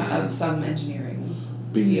of some engineering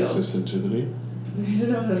Being the fields. assistant to the dean? There's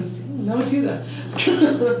no to that.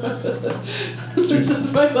 This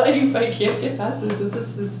is my life. I can't get past this. This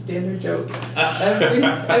is the standard joke.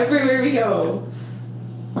 Everywhere we go.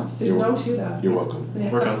 There's no to that. You're welcome.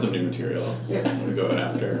 Yeah. Work on some new material. Yeah. We're going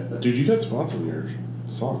after. Dude, you got spots on your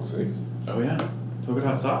socks, eh? Oh yeah, polka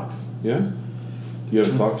dot socks. Yeah? You got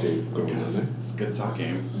a sock game going on Yes, there. it's a good sock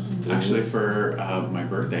game. Mhm. Actually, for my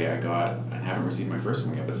birthday, I haven't received my first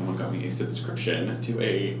one yet, but someone got me a subscription to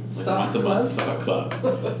a Sock once a month sock club.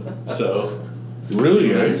 So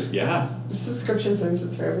Really, eh? yeah. There's subscription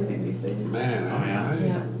services for everything these days. Man, Oh, yeah.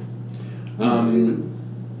 Yeah.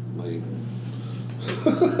 Like...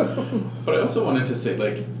 But I also wanted to say,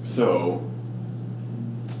 like, so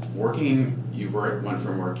went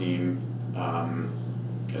from working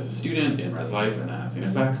as a student in Res Life and then at St.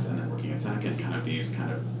 FX, and then working at Seneca in kind of these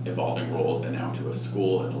kind of evolving roles, and now to a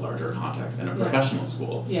school in a larger context and a Yeah. professional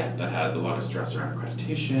school Yeah. that has a lot of stress around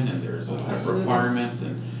accreditation, and there's a lot of Absolutely. requirements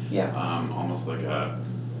and Yeah. almost like a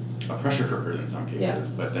pressure cooker in some cases.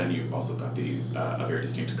 Yeah. But then you've also got the a very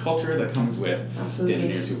distinct culture that comes with Absolutely. the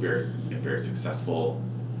engineers who are very successful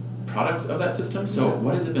products of that system. So Yeah.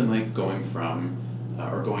 what has it been like going from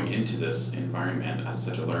or going into this environment at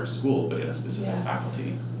such a large school, but in a specific Yeah.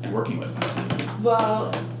 faculty and working with faculty?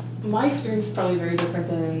 Well, my experience is probably very different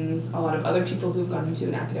than a lot of other people who've gone into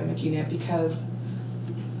an academic unit because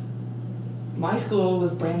my school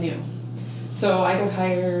was brand new. So I got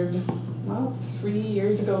hired, 3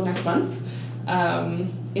 years ago next month,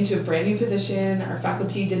 into a brand new position. Our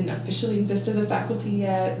faculty didn't officially exist as a faculty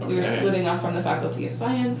yet. We were Okay. splitting off from the Faculty of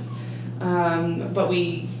Science. But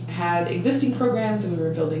we had existing programs and we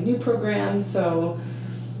were building new programs. So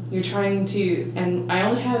you're trying to, and I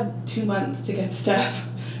only had 2 months to get staff.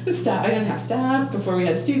 I didn't have staff before we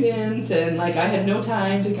had students, and like I had no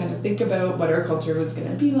time to kind of think about what our culture was going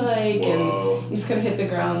to be like. Whoa. And you just kind of hit the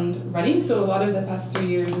ground running. So a lot of the past 3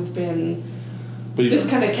 years has been But you just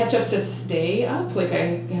kind of catch up to stay up. Like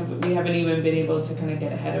we haven't even been able to kind of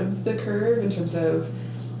get ahead of the curve in terms of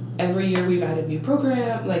every year we've added new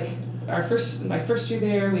program. Like my first year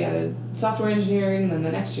there, we added software engineering. Then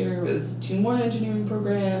the next year was 2 more engineering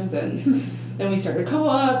programs, and then we started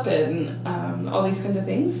co-op and all these kinds of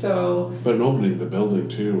things. So. But opening the building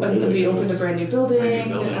too, right? We opened a brand new building,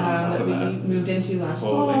 that we moved into last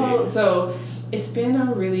fall. So it's been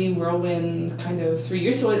a really whirlwind kind of 3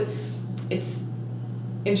 years. So it's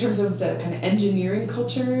in terms of the kind of engineering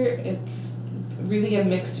culture, it's really a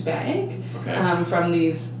mixed bag. Okay. From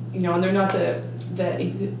these, and they're not the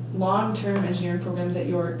long-term engineering programs at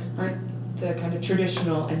York aren't the kind of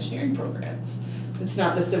traditional engineering programs. It's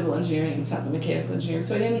not the civil engineering, it's not the mechanical engineering.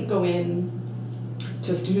 So I didn't go in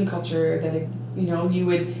to a student culture that you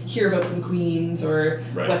would hear about from Queen's or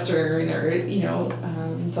Western or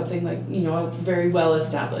something like a very well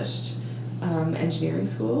established engineering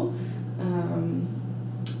school,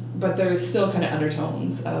 but there's still kind of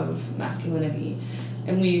undertones of masculinity.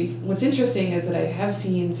 And what's interesting is that I have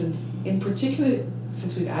seen since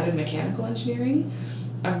we've added mechanical engineering,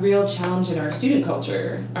 a real challenge in our student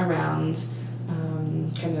culture around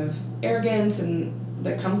kind of arrogance and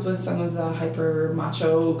that comes with some of the hyper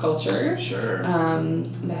macho culture. Sure.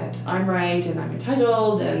 That I'm right and I'm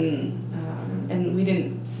entitled and we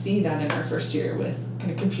didn't see that in our first year with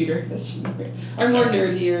kind of computer engineering, our more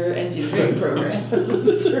nerdier engineering programs.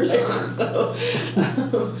 Right? So,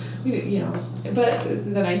 but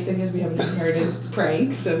the nice thing is we haven't inherited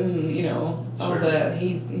pranks and all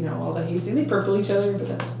the hazing. They purple each other, but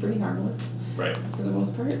that's pretty harmless. Right. For the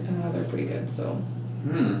most part, they're pretty good. So.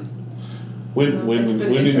 When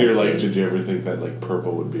in your life did you ever think that like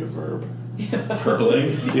purple would be a verb?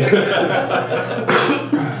 Purpling? Yeah.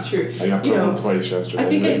 That's true. I got purple twice yesterday. I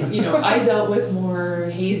think I dealt with more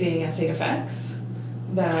hazing at St. FX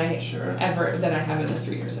than I have in the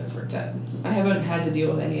 3 years I've worked at. I haven't had to deal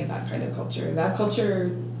with any of that kind of culture. That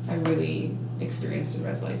culture I really experienced in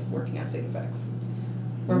res life working at St. FX.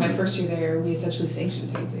 Where my first year there, we essentially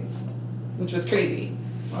sanctioned hazing, which was crazy.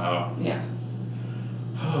 Wow. Yeah.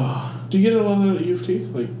 Do you get a lot of that at U of T?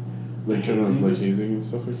 Like kind of like hazing and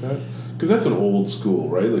stuff like that? Because that's an old school,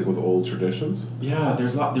 right? Like with old traditions. Yeah,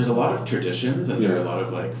 there's a lot of traditions, and there are a lot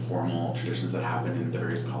of like formal traditions that happen in the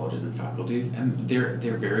various colleges and faculties, and they're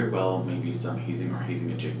very well maybe some hazing or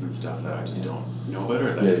hazing adjacent stuff that I just don't know about,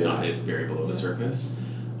 or that it's very below the surface.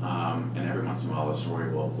 And every once in a while a story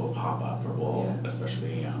will pop up, or will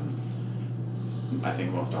especially I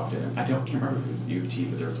think most often, can't remember if it was U of T,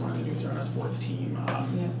 but there was one in the news around a sports team.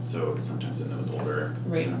 So sometimes in those older,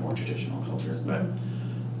 kind of more traditional cultures. But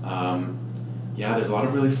there's a lot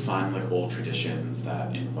of really fun, like old traditions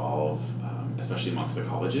that involve, especially amongst the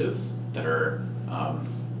colleges, that are, I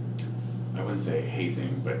wouldn't say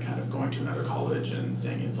hazing, but kind of going to another college and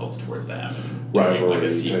saying insults towards them. And doing like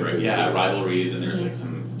a secret, rivalries, and there's like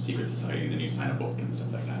some secret societies, and you sign a book and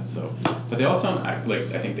stuff like that. So, but they all sound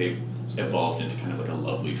like, I think they've evolved into kind of like a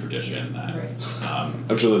lovely tradition that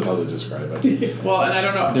I'm sure that's how they describe it. Well, and I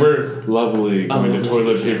don't know, we're lovely going to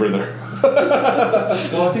toilet paper there.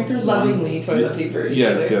 Well, I think there's lovingly toilet paper.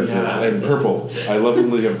 Yes, and purple. I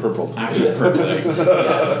lovingly have purple. Actually, purpling.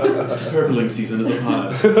 Purpling season is upon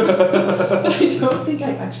us. But I don't think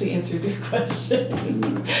I actually answered your question,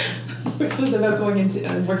 which was about going into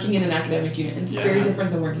working in an academic unit. It's very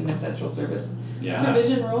different than working in a central service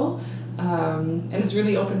provision role. And it's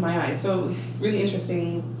really opened my eyes. So it was really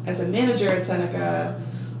interesting as a manager at Seneca.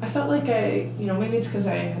 I felt like maybe it's because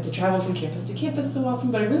I had to travel from campus to campus so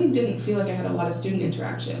often, but I really didn't feel like I had a lot of student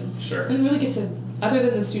interaction. Sure. I didn't really get to, other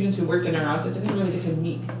than the students who worked in our office, I didn't really get to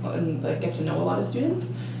meet and get to know a lot of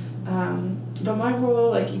students. But my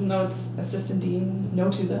role, even though it's assistant dean, no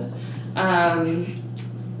to the,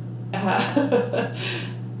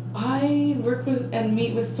 I work with and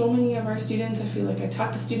meet with so many of our students. I feel like I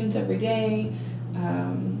talk to students every day,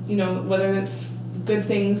 whether it's good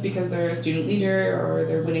things because they're a student leader or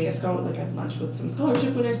they're winning a scholarship, I had lunch with some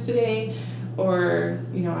scholarship winners today, or,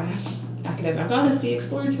 I have academic honesty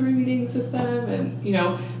exploratory meetings with them, and,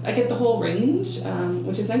 I get the whole range,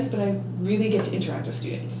 which is nice, but I really get to interact with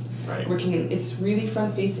students. Right. It's really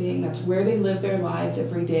front facing, that's where they live their lives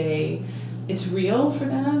every day. It's real for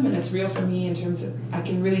them, and it's real for me in terms of I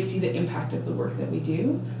can really see the impact of the work that we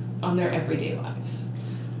do on their everyday lives.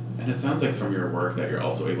 And it sounds like from your work that you're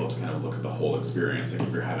also able to kind of look at the whole experience, like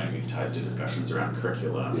if you're having these ties to discussions around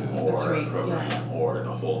curriculum or program or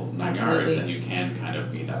the whole 9 yards, then you can kind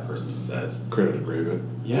of be that person who says credit to grave it.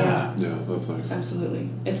 Yeah, that's nice. Absolutely.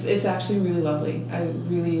 It's actually really lovely. I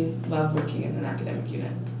really love working in an academic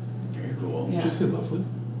unit. Very cool. Did you say lovely?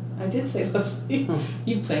 I did say lovely.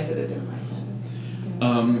 You planted it in my head.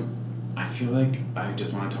 I feel like I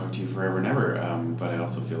just want to talk to you forever and ever, but I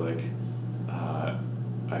also feel like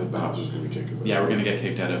The bouncer's going to kick us out. Yeah, we're going to get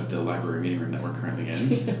kicked out of the library meeting room that we're currently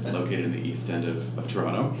in, located in the east end of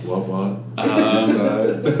Toronto. What?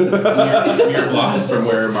 Near blocks from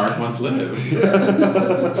where Mark once lived.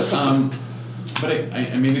 But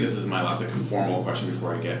I maybe this is my last formal question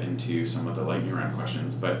before I get into some of the lightning round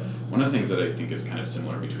questions. But one of the things that I think is kind of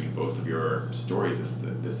similar between both of your stories is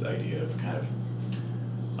this idea of kind of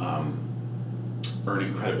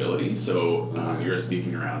earning credibility. So you're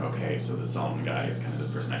speaking around, okay, so the Solomon guy is kind of this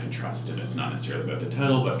person I can trust, and it's not necessarily about the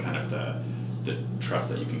title, but kind of the trust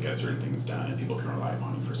that you can get certain things done and people can rely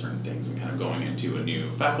upon you for certain things, and kind of going into a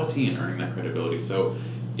new faculty and earning that credibility. So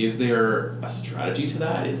is there a strategy to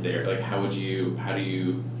that? Is there, like, how do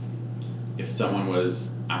you, if someone was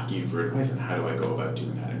asking you for advice, and how do I go about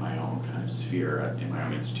doing that in my own kind of sphere, in my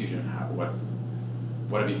own institution,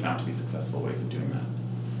 what have you found to be successful ways of doing that?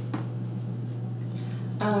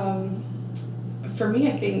 For me,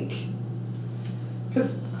 I think,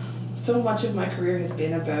 because so much of my career has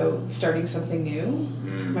been about starting something new.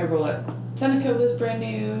 My role at Seneca was brand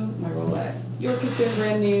new. My role at York has been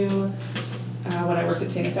brand new. When I worked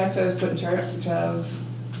at St. FX, I was put in charge of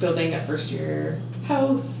building a first-year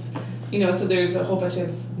house. So there's a whole bunch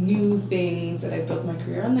of new things that I've built my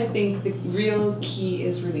career on. I think the real key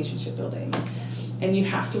is relationship building. And you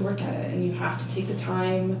have to work at it, and you have to take the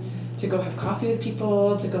time to go have coffee with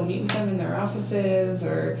people, to go meet with them in their offices,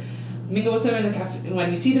 or mingle with them in the when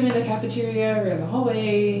you see them in the cafeteria or in the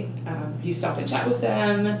hallway. You stop and chat with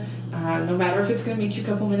them, no matter if it's going to make you a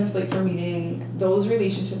couple minutes late for a meeting. Those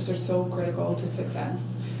relationships are so critical to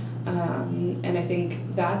success, and I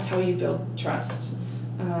think that's how you build trust,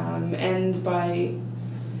 and by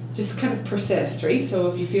just kind of persist, right? So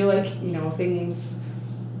if you feel like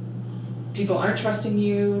people aren't trusting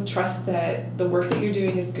you, trust that the work that you're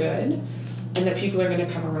doing is good and that people are going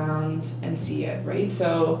to come around and see it, right?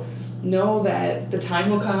 So know that the time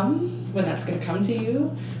will come when that's going to come to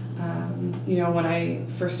you. When I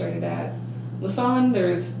first started at Lassonde,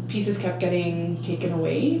 there's pieces kept getting taken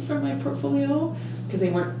away from my portfolio because they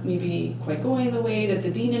weren't maybe quite going the way that the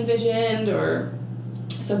dean envisioned, or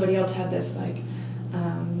somebody else had this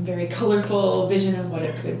very colorful vision of what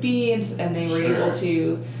it could be, and they were able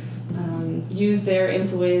to use their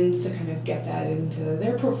influence to kind of get that into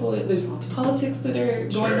their portfolio. There's lots of politics that are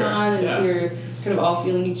going on as you're kind of all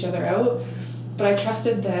feeling each other out. But I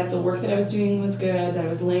trusted that the work that I was doing was good, that I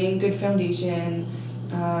was laying good foundation,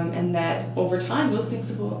 and that over time those things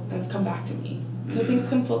have come back to me. So things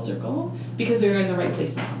come full circle because they're in the right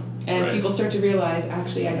place now. And people start to realize,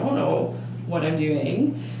 actually, I don't know what I'm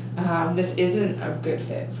doing. This isn't a good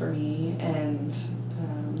fit for me, and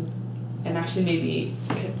actually maybe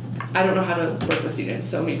I don't know how to work with students,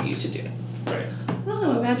 so maybe you should do it. Right.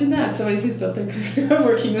 Oh, imagine that. Somebody who's built their career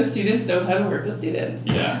working with students knows how to work with students.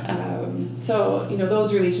 Yeah. So,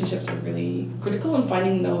 those relationships are really critical, and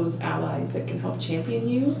finding those allies that can help champion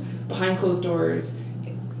you behind closed doors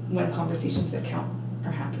when conversations that count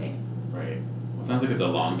are happening. Right. Well, it sounds like it's a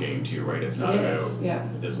long game too, right? It's not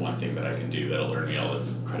about this one thing that I can do that'll earn me all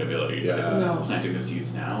this credibility. Yeah. It's planting the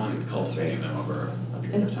seeds now and cultivating them over a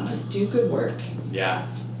period of time. Just do good work. Yeah.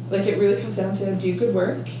 Like, it really comes down to do good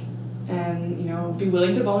work and, be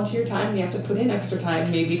willing to volunteer time, and you have to put in extra time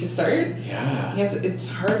maybe to start. Yeah. It's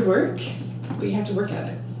hard work, but you have to work at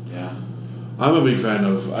it. Yeah. I'm a big fan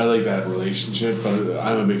of, I like that relationship, but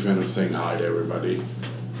I'm a big fan of saying hi to everybody.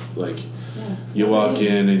 Like, you walk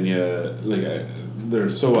in and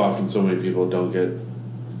there's so often so many people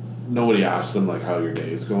nobody asks them, like, how your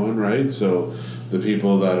day is going, right? So the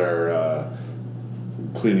people that are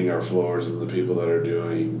cleaning our floors and the people that are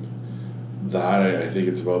doing that, I think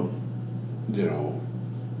it's about,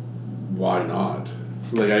 why not?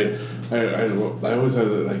 Like, I always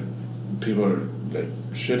have, like, people are, like,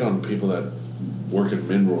 shit on people that work in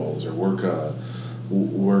min roles or work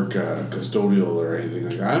custodial or anything.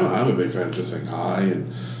 Like, I'm a big fan of just saying hi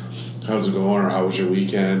and how's it going, or how was your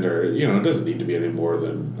weekend, or it doesn't need to be any more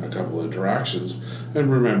than a couple interactions,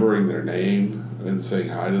 and remembering their name and saying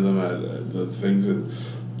hi to them at the things, and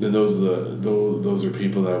those are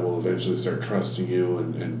people that will eventually start trusting you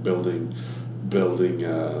and building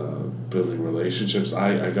relationships.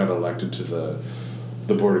 I got elected to the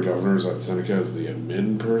board of governors at Seneca as the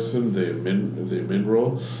admin person, the admin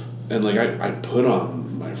role, and like I put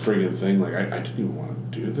on my friggin' thing, like I didn't even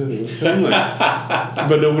want to do this thing, like,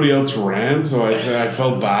 but nobody else ran, so I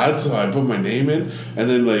felt bad, so I put my name in, and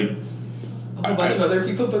then like a whole bunch of other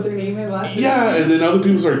people put their name in last. Yeah, and then other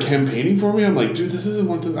people start campaigning for me. I'm like, dude, this isn't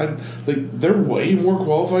one thing. They're way more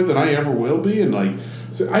qualified than I ever will be, and like,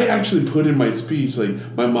 so I actually put in my speech like,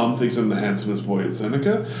 my mom thinks I'm the handsomest boy at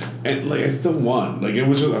Seneca, and like I still won. Like it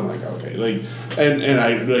was just, I'm like, okay, like, and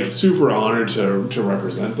I like super honored to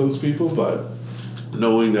represent those people, but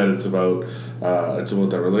knowing that it's about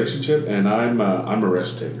that relationship, and I'm a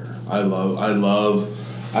risk taker. I love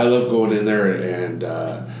going in there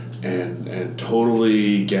and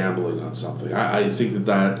totally gambling on something. I think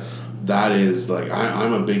that is like,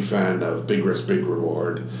 I'm a big fan of big risk, big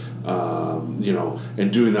reward,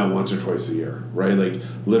 and doing that once or twice a year, right? Like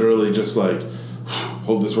literally just like,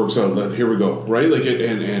 hope this works out. Here we go, right? Like I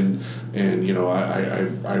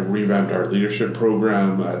revamped our leadership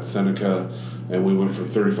program at Seneca, and we went from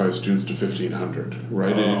 35 students to 1,500,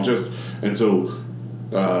 right? Oh. And so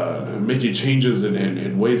making changes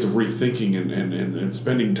and ways of rethinking and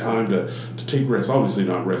spending time to take risks. Obviously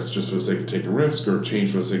not risks just for the sake of taking risk or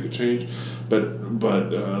change for the sake of change, but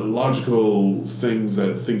logical things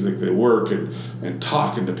like they work and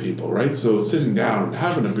talking to people, right? So sitting down and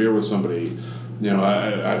having a beer with somebody,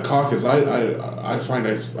 at caucus, I find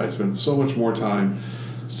I spend so much more time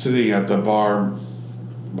sitting at the bar.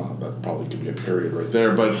 Well, that probably could be a period right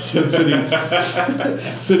there, but sitting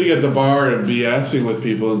at the bar and BSing with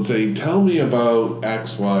people and saying, tell me about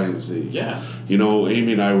X, Y, and Z. Yeah.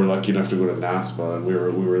 Amy and I were lucky enough to go to NASPA, and we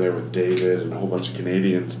were there with David and a whole bunch of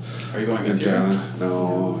Canadians. Are you going this year?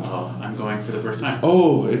 No. Oh, I'm going for the first time.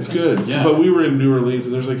 Oh, it's good. Yeah. But we were in New Orleans,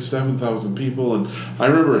 and there's like 7,000 people, and I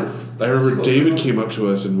remember David came up to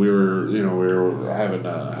us, and we were having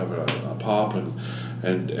a pop, and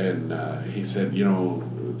he said,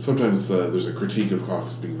 sometimes there's a critique of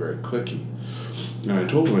caucus being very cliquey. And I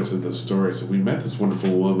told him, I said this story. I said, we met this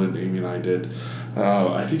wonderful woman, Amy and I did.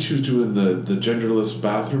 I think she was doing the genderless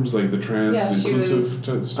bathrooms, like the trans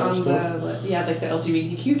inclusive stuff. Like the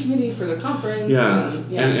LGBTQ committee for the conference. Yeah.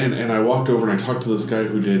 And I walked over and I talked to this guy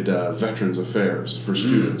who did Veterans Affairs for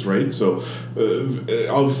students, right? So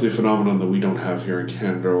obviously a phenomenon that we don't have here in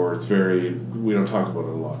Canada, or we don't talk about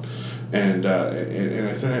it a lot. And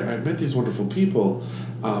I said, I met these wonderful people,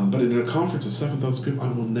 but in a conference of 7,000 people,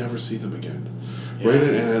 I will never see them again. Yeah. Right?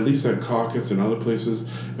 And at least at caucus and other places,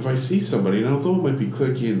 if I see somebody, and although it might be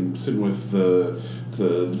cliquey and sitting with the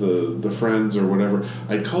friends or whatever,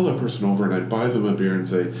 I'd call that person over and I'd buy them a beer and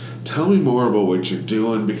say, tell me more about what you're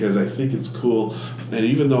doing, because I think it's cool. And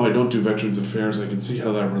even though I don't do Veterans Affairs, I can see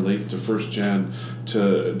how that relates to First Gen,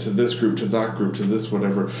 to this group, to that group, to this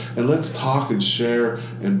whatever. And let's talk and share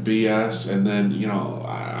and BS. And then,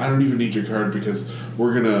 I don't even need your card, because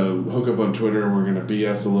we're going to hook up on Twitter and we're going to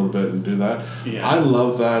BS a little bit and do that. Yeah. I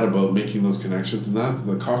love that about making those connections. And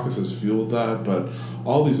the caucus has fueled that, but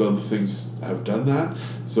all these other things have done that.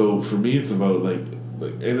 So for me, it's about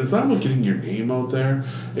and it's not about getting your name out there.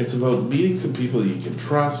 It's about meeting some people you can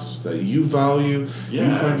trust, that you value, you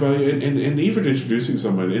find value, and even introducing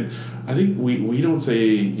someone. And I think we don't say,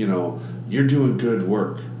 you're doing good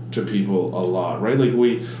work to people a lot, right? Like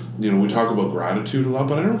we talk about gratitude a lot,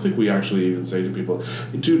 but I don't think we actually even say to people,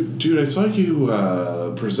 dude, I saw you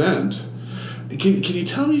present. Can you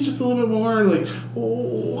tell me just a little bit more? Like,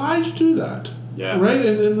 why'd you do that? Yeah. Right?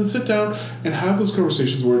 And then sit down and have those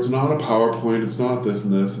conversations where it's not a PowerPoint, it's not this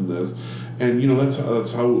and this and this. And,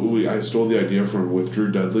 that's how I stole the idea with Drew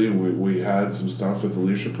Dudley, and we had some stuff with the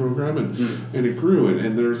leadership program, and it grew.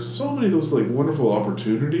 And there's so many of those, wonderful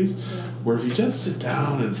opportunities where if you just sit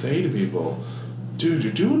down and say to people, dude,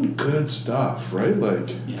 you're doing good stuff, right?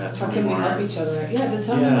 How can we help each other?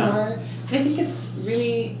 Tell me more. And I think it's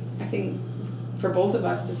really, for both of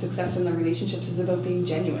us, the success in the relationships is about being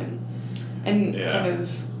genuine. And kind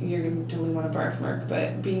of, you're going to totally want to barf, Mark,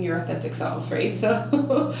 but being your authentic self, right?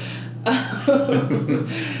 So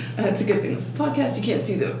it's a good thing. This is a podcast. You can't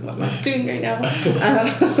see what Mark's doing right now.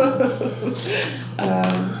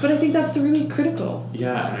 But I think that's really critical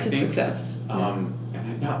to success. And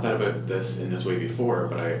I've not thought about this in this way before,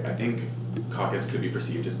 but I think caucus could be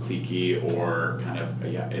perceived as cliquey or kind of,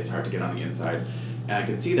 it's hard to get on the inside. And I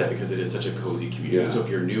can see that because it is such a cozy community. Yeah. So if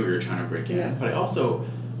you're new or you're trying to break in, but I also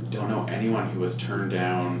don't know anyone who has turned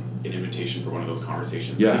down an invitation for one of those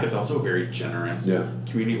conversations. Yeah. I think it's also a very generous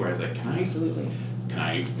community where I was like, can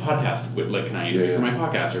I podcast can I interview for my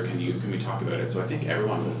podcast, or can we talk about it? So I think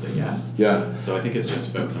everyone will say yes. Yeah. So I think it's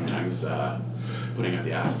just about sometimes putting out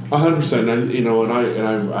the ask.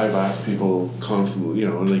 100%. I've asked people constantly,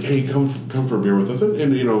 like, hey, come for a beer with us, and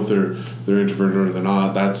if they're introverted or they're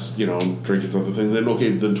not, that's drinking's not the thing. Then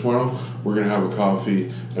then tomorrow we're gonna have a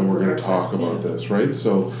coffee and we're gonna talk about this, right?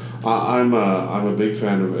 So I'm a big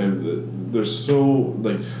fan of, and there's so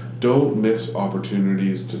don't miss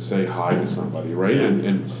opportunities to say hi to somebody, right? Yeah.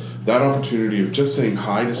 And that opportunity of just saying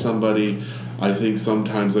hi to somebody. I think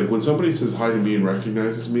sometimes, when somebody says hi to me and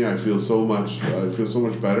recognizes me, I feel so much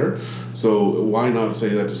better. So why not say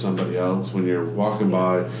that to somebody else when you're walking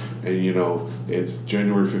by and it's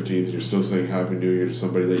January 15th and you're still saying Happy New Year to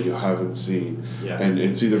somebody that you haven't seen,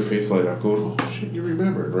 and see their face light up, going, oh shit, you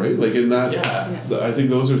remembered, right? I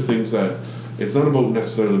think those are things that. It's not about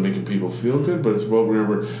necessarily making people feel good, but it's about,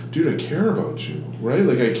 remember, dude, I care about you, right?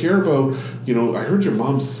 I care about, I heard your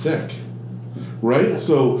mom's sick. Right,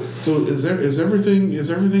 so is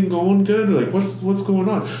everything going good? What's going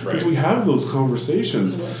on? Because we have those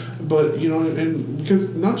conversations, but and because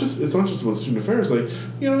it's not just about student affairs.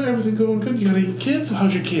 Everything going good. You got any kids?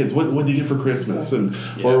 How's your kids? What do you get for Christmas? And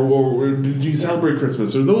or do you celebrate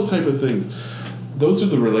Christmas or those type of things? Those are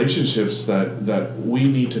the relationships that we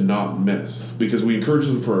need to not miss, because we encourage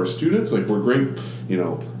them for our students. We're great,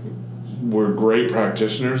 we're great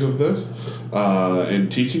practitioners of this.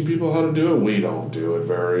 And teaching people how to do it, we don't do it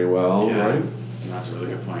very well, right? And that's a really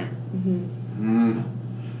good point.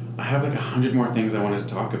 I have 100 more things I wanted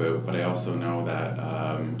to talk about, but I also know that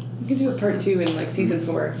we can do a part 2 in season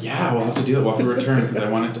 4. Yeah, we'll have to do it. We'll have to return because I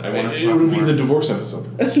want to. It would be the divorce episode.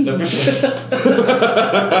 This is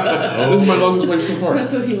my longest life so far.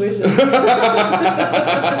 That's what he wishes.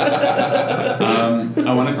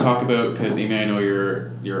 I wanted to talk about, because Amy, I know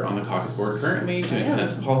you're on the caucus board currently doing kind of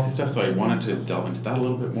some policy stuff, so I wanted to delve into that a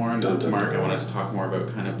little bit more. And to Mark, I wanted to talk more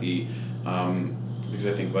about kind of the because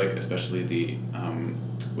I think especially the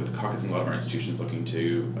with caucus and a lot of our institutions looking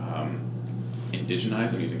to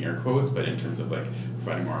indigenize, I'm using air quotes, but in terms of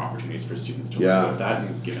providing more opportunities for students to learn about that,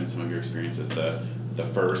 and given some of your experience as the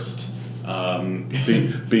first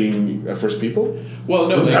being a First People? Well,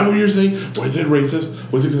 no. Is that what you're saying? Was it racist?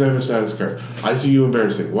 Was it because I have a status card? I see you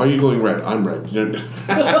embarrassing. Why are you going red? I'm red.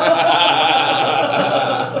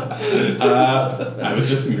 I was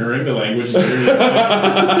just mirroring the language.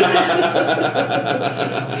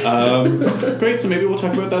 Great, so maybe we'll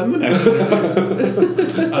talk about that in the next.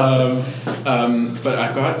 But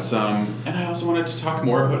I've got some, and I also wanted to talk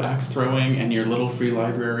more about axe throwing and your little free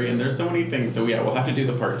library, and there's so many things. So we'll have to do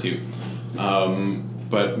the part 2.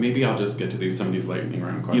 But maybe I'll just get to some of these lightning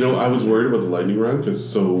round questions. I was worried about the lightning round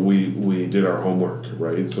because we did our homework,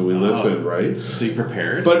 right? So we listened, right? So you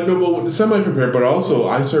prepared? But semi-prepared. But also,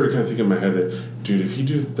 I started kind of thinking in my head, dude, if he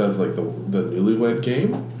does the newlywed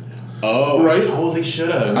game. Oh, right? I totally should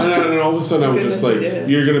have. And all of a sudden, I'm just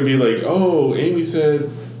you're gonna be oh, Amy said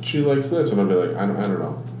she likes this, and I'll be I don't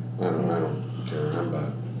know, I don't care. I'm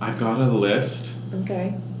bad. I've got a list.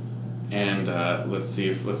 Okay. And let's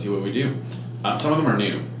see what we do. Some of them are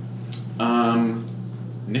new.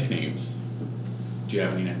 Nicknames. Do you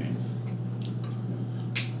have any nicknames?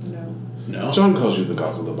 No. No? John calls you the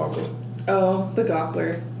Gawkle Debacle. Oh, the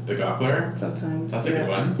Gawkler. The Gawkler? Sometimes. That's a good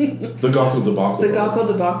one. The Gawkle Debacle. The Gawkle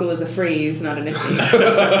Debacle is a phrase, not a nickname.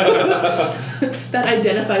 That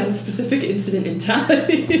identifies a specific incident in time.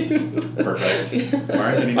 Perfect.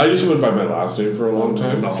 Mark, I just went by my last name for a long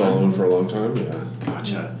time. Solomon for a long time, yeah.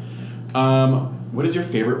 Gotcha. What is your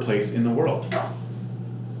favorite place in the world?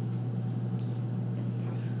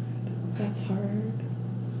 That's hard.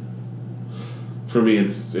 For me,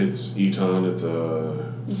 it's Eton. It's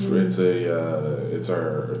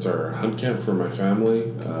our hunt camp for my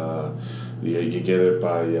family. You get it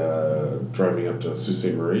by driving up to Sault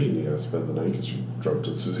Ste. Marie, and you gotta spend the night because you drove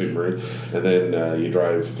to Sault Ste. Marie, and then you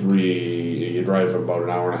drive about an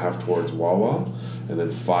hour and a half towards Wawa, and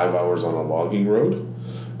then 5 hours on a logging road.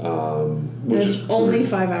 Which is only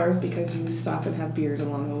 5 hours because you stop and have beers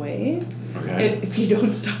along the way. Okay. If you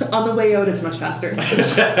don't stop on the way out, it's much faster.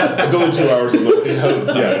 It's only 2 hours on the way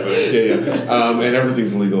out. Yeah. And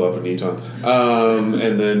everything's legal up in Eton.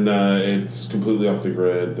 And then it's completely off the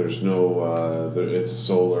grid. There's no. It's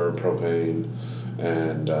solar, propane,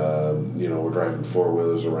 and we're driving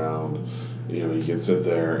 4-wheelers around. You can sit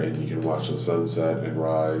there and you can watch the sunset and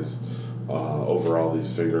rise. Over all these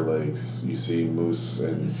Finger Lakes, you see moose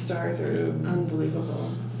and the stars are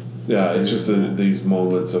unbelievable. Yeah, it's just these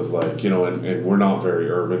moments of and we're not very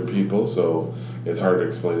urban people, so it's hard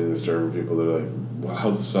explaining this to urban people. They're well,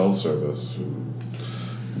 how's the cell service?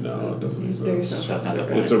 No, it doesn't exist. There's no cell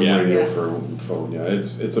service. It's a radio for phone. Yeah,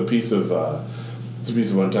 it's a piece of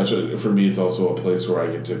untouched. For me, it's also a place where I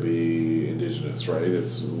get to be Indigenous, right?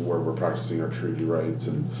 It's where we're practicing our treaty rights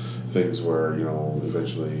and things where,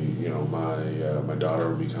 eventually, my daughter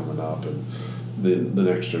will be coming up, and the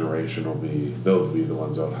next generation they'll be the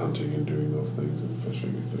ones out hunting and doing those things and fishing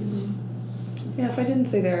and things. Mm-hmm. Yeah, if I didn't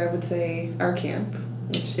say there, I would say our camp,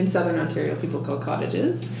 which in Southern Ontario people call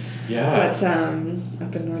cottages. Yeah. But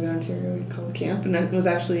up in Northern Ontario we call it camp, and that was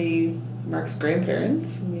actually Mark's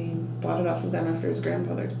grandparents. We bought it off of them after his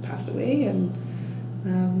grandfather passed away, and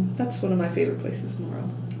that's one of my favorite places in the world.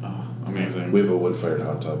 Oh, amazing. We have a wood-fired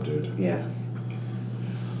hot tub, dude. Yeah.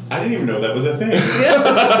 I didn't even know that was a thing.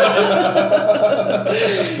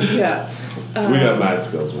 Yeah. We got mad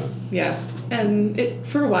skills, man. Yeah. And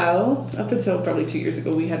for a while, up until probably 2 years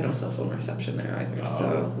ago, we had no cell phone reception there either. Oh.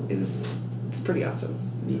 So it's pretty awesome.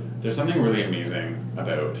 Yeah. There's something really amazing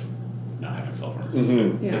about not having cell phone reception.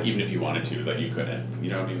 Mm-hmm. Yeah. Like, even if you wanted to, like, you couldn't. You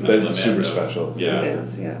don't even. That's super special. Yeah. It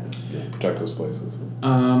is, yeah. Yeah, protect those places.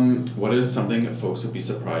 What is something that folks would be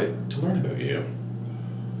surprised to learn about you?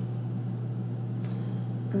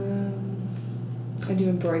 I do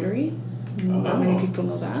embroidery. Not many people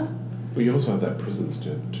know that. But you also have that prison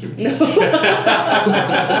stint, too. No.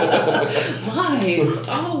 Lies.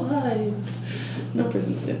 All lies. No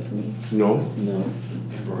prison stint for me. No? No.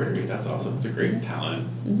 Embroidery, that's awesome. It's a great talent.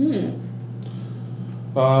 Mm-hmm.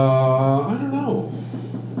 I don't know.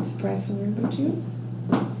 Surprised to learn about you?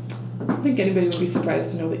 I don't think anybody would be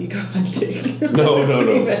surprised to know that you go hunting. No. When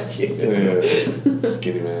they met you. Yeah.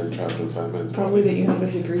 Skinny man trapped in Fat Man's Probably body. that you have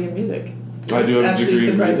a degree in music. I do have a degree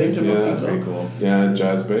in surprising music. to most Yeah. That's people. very cool. Yeah,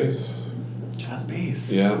 jazz bass. Jazz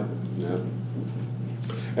bass. Yeah.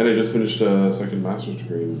 And I just finished a second master's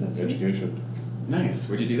degree in That's right. education. Nice.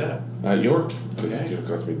 Where'd you do that? At York, because Okay. it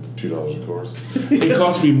cost me $2 a course. It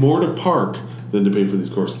cost me more to park than to pay for these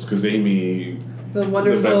courses, because Amy... The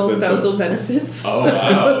wonderful benefits spousal benefits Oh,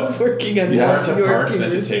 wow. of working at Yeah. More to York park than to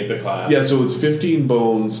University. take the class. Yeah, so it's 15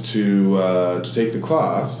 bones to take the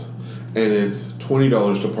class, and it's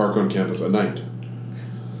 $20 to park on campus at night.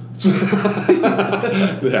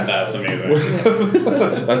 Yeah. That's amazing.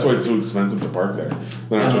 That's why it's so expensive to park there.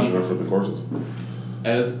 They're not charging enough for the courses.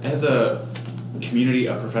 As a community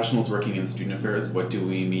of professionals working in student affairs, what do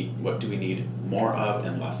we need more of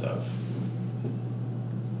and less of?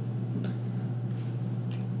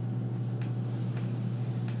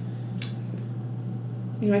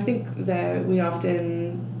 I think that we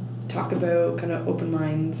often talk about kind of open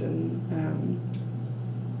minds,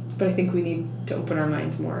 but I think we need to open our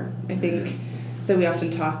minds more. I think that we often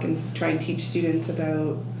talk and try and teach students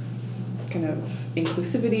about kind of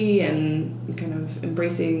inclusivity and kind of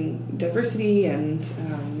embracing diversity and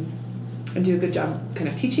do a good job kind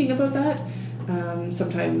of teaching about that.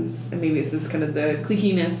 Sometimes, and maybe this is kind of the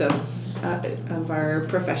cliqueiness of our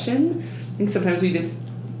profession, I think sometimes we just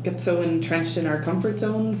get so entrenched in our comfort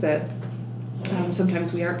zones that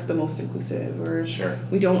sometimes we aren't the most inclusive, or Sure.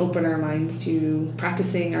 we don't open our minds to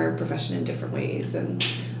practicing our profession in different ways. And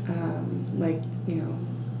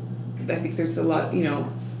I think there's a lot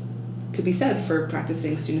to be said for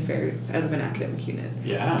practicing student affairs out of an academic unit.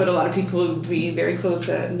 Yeah. But a lot of people would be very close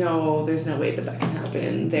to, no, there's no way that can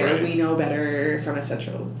happen. There, Right. we know better from a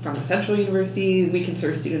central university. We can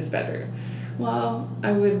serve students better. Well,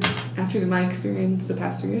 I would, after my experience the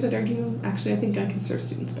past 3 years, I'd argue, actually, I think I can serve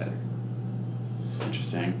students better.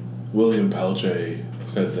 Interesting. William Pelche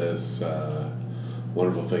said this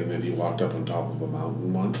wonderful thing that he walked up on top of a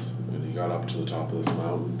mountain once, and he got up to the top of this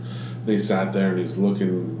mountain, and he sat there and he was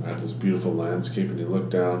looking at this beautiful landscape, and he looked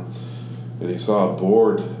down and he saw a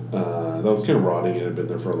board that was kind of rotting. It had been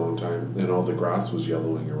there for a long time, and all the grass was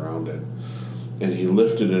yellowing around it, and he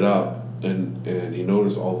lifted it up, and he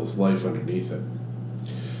noticed all this life underneath it,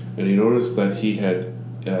 and he noticed that he had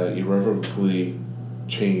irrevocably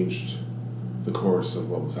changed the course of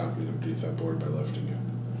what was happening underneath that board by lifting it.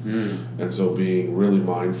 And so being really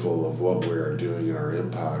mindful of what we are doing and our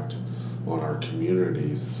impact on our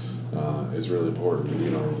communities is really important.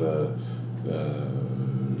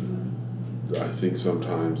 I think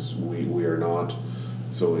sometimes we are not,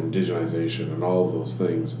 so indigenization and all of those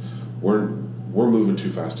things, we're moving too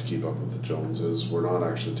fast to keep up with the Joneses. We're not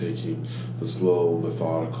actually taking the slow,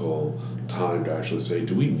 methodical time to actually say,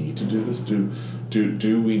 do we need to do this? Do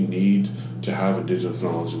we need to have Indigenous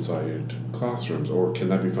knowledge inside classrooms, or can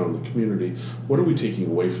that be found in the community? What are we taking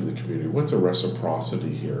away from the community? What's a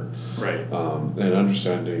reciprocity here? Right. And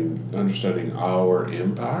understanding our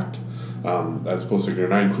impact as opposed to,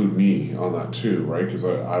 and I include me on that too, right? Because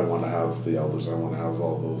I want to have the elders, I want to have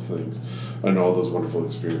all those things, and all those wonderful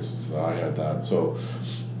experiences. I had that, so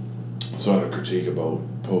I had a critique about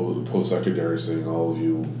post-secondary saying all of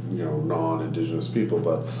you, non-Indigenous people,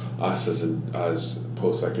 but us as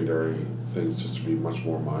post-secondary things just to be much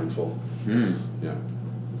more mindful. Yeah.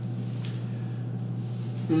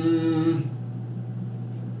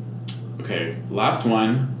 Okay, last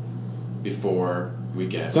one before we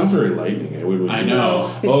get... It's not very lightning, eh? I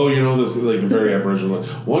know. This like very Aboriginal.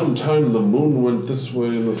 One time the moon went this way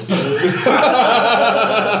and the sun.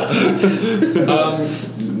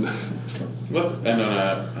 Let's end on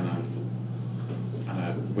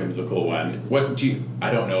a whimsical one.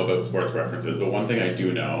 I don't know about sports references, but one thing I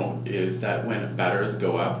do know is that when batters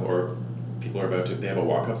go up or people are they have a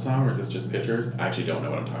walk-up song, or is this just pitchers? I actually don't know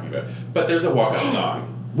what I'm talking about. But there's a walk-up song.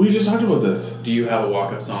 We just talked about this. Do you have a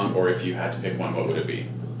walk-up song, or if you had to pick one, what would it be?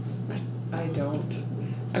 I don't.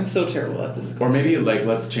 I'm so terrible at this question. Or maybe,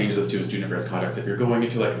 let's change this to a student affairs context. If you're going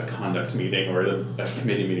into, a conduct meeting or a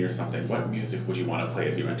committee meeting or something, what music would you want to play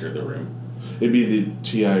as you enter the room? It'd be the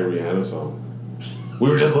T.I. Rihanna song. We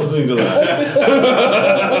were just listening to that.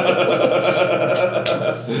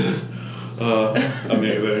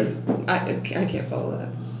 Amazing. I can't follow that.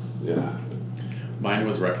 Yeah. Mine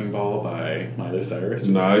was Wrecking Ball by Miley Cyrus.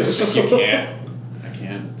 Nice. I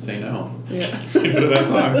can't say no. Yeah. Say no to that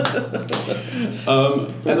song.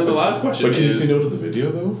 And then the last question But can is... you say no to the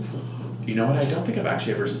video, though? You know what? I don't think I've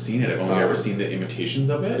actually ever seen it. I've only ever seen the imitations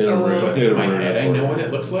of it. In a room. So I think in my In a room head I know for what it.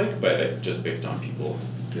 it looked like, but it's just based on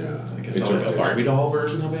people's... Yeah. I think I saw a Barbie doll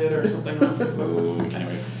version of it or something on Facebook.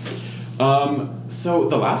 Anyways. So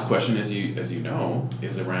the last question, as you know,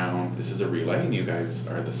 is around, this is a relay, and you guys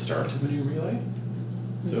are the start of a new relay.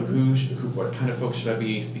 So what kind of folks should I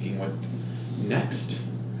be speaking with next?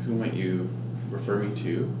 Who might you refer me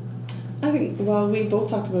to? I think, we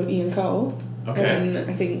both talked about Ian Cole. Okay. And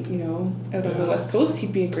I think, out on the West Coast,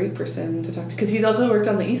 he'd be a great person to talk to. Because he's also worked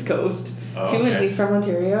on the East Coast, too, and he's from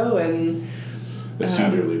Ontario, and... A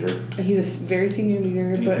senior leader. He's a very senior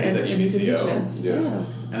leader, And he's Indigenous. Yeah.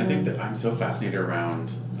 And I think that I'm so fascinated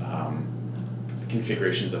around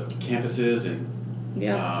configurations of campuses and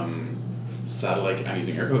satellite, I'm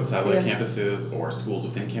using air quotes, satellite campuses or schools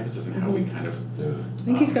within campuses, and how we kind of... I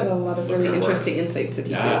think he's got a lot of really interesting insights that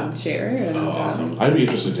he can share. And, awesome. I'd be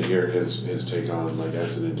interested to hear his take on,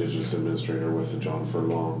 as an Indigenous administrator with the John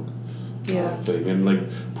Furlong thing. And,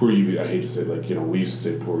 poor UBC, I hate to say it, we used to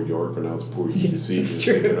say poor York, but now it's poor UBC. It's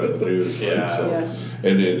true. Taken out of the news, right? Yeah. So,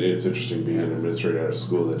 and it's interesting being an administrator at a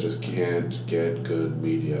school that just can't get good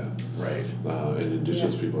media. Right. And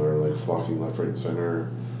Indigenous people are, flocking left, right, and center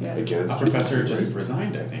against A professor just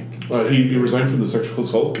resigned, I think. He resigned from the Sexual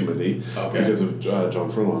Assault Committee because of John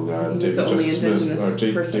Furlong. He's the only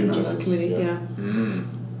Indigenous person on the committee,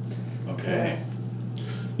 Okay.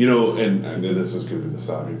 And this is going to be the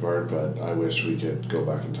sappy part, but I wish we could go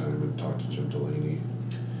back in time and talk to Jim Delaney.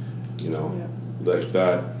 Like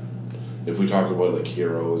that. If we talk about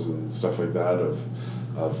heroes and stuff like that of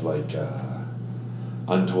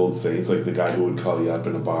untold saints, like the guy who would call you up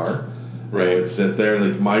in a bar, right? I would sit there.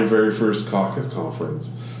 My very first caucus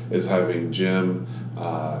conference is having Jim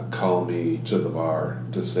call me to the bar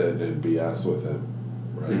to sit and BS with him,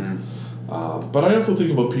 right? But I also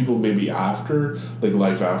think about people maybe after,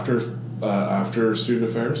 life after student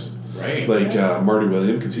affairs. Right. Marty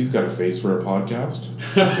William, because he's got a face for a podcast.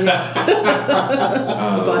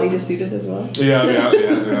 Body to suit it as well.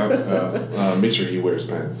 Yeah. Make sure he wears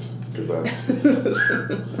pants, because that's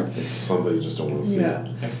something you just don't want to see. Yeah.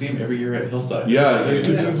 I see him every year at Hillside. Yeah,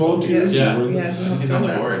 because he volunteers. Yeah, he's on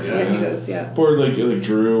the board. Yeah, he does. Yeah. Or like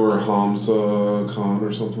Drew or Hamza Khan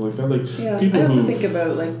or something like that. People I also think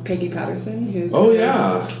about Peggy Patterson, who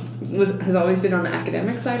has always been on the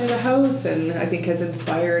academic side of the house, and I think has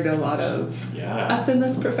inspired a lot of us in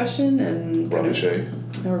this profession. And Rob Shea.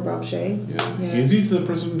 Or Rob Shea. Yeah. He's the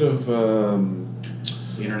president of the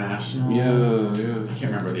International. Yeah. I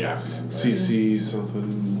can't remember the acronym. CC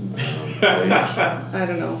something. I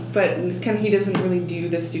don't know, but he doesn't really do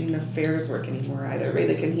the student affairs work anymore either, right?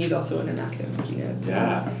 And he's also in an academic unit.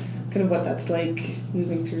 Yeah. Kind of what that's like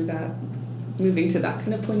moving to that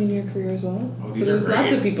kind of point in your career as well. So there's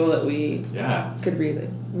lots of people that we could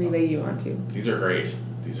relay you onto. These are great.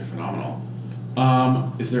 These are phenomenal.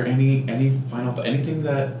 Is there any final anything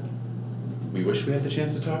that we wish we had the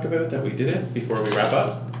chance to talk about that we didn't before we wrap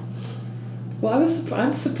up? Well,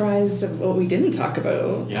 I'm surprised at what we didn't talk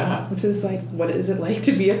about. Yeah. Which is what is it like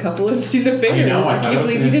to be a couple in student affairs? I know. I can't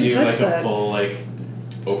believe we didn't touch that. A full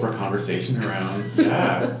Oprah conversation around.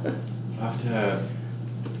 Yeah. We'll have to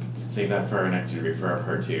save that for our next interview, for our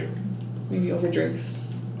part 2. Maybe over drinks.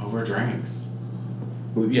 Over drinks.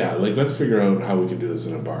 yeah, like let's figure out how we can do this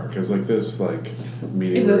in a bar, because like this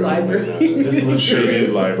meeting in the room library, This was shady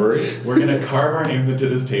library. We're gonna carve our names into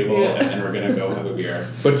this table Yeah. and we're gonna go have a beer.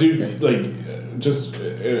 But dude, like, just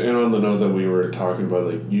and on the note that we were talking about,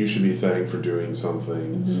 like, you should be thanked for doing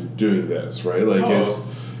something, doing this, right? Like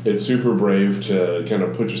it's super brave to kind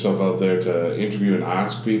of put yourself out there to interview and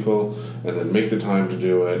ask people, and then make the time to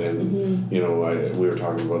do it. And you know, we were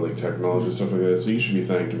talking about like technology and stuff like that. So you should be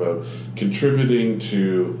thanked about contributing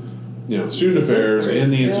to, you know, student affairs in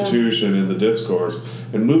the institution, in the discourse,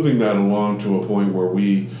 and moving that along to a point where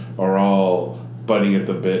we are all butting at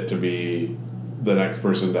the bit to be the next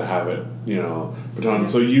person to have it, you know, baton.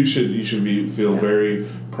 So you should feel very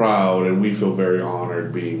proud, and we feel very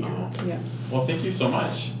honored being here. Yeah. Well, thank you so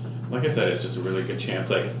much. Like I said, it's just a really good chance.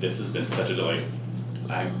 Like, this has been such a delight.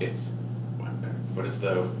 What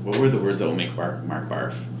were the words that will make Mark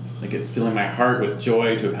barf? Like, it's filling my heart with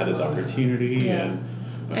joy to have had this opportunity. Yeah. And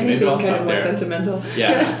okay, Anything maybe I'll kind stop of more there. sentimental.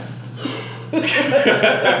 Yeah. I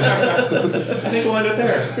think we'll end it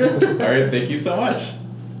there. All right, thank you so much.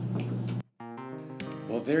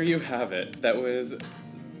 Well, there you have it. That was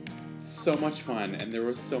so much fun, and there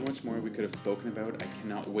was so much more we could have spoken about. I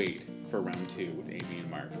cannot wait for round 2 with Amy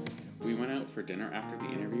and Mark. We went out for dinner after the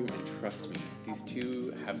interview, and trust me, these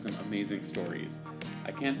two have some amazing stories.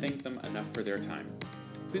 I can't thank them enough for their time.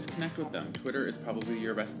 Please connect with them. Twitter is probably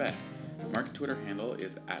your best bet. Mark's Twitter handle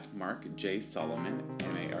is @MarkJSolomon,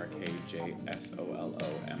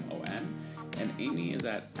 MarkJSolomon, and Amy is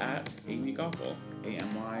at Amy Gaukel,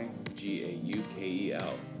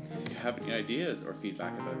 AMYGAUKEL. If you have any ideas or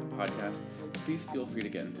feedback about the podcast, please feel free to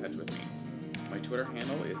get in touch with me. My Twitter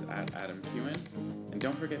handle is @AdamKewen, and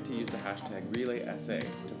don't forget to use the hashtag RelaySA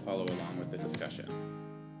to follow along with the discussion.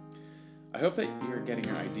 I hope that you're getting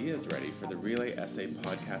your ideas ready for the Relay Essay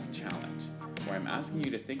Podcast Challenge, where I'm asking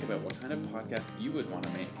you to think about what kind of podcast you would want to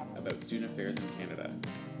make about student affairs in Canada.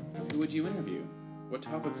 Who would you interview? What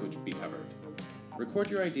topics would be covered? Record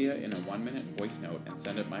your idea in a 1-minute voice note and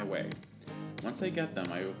send it my way. Once I get them,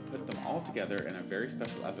 I will put them all together in a very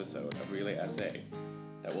special episode of Relay Essay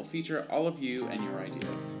that will feature all of you and your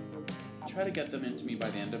ideas. Try to get them into me by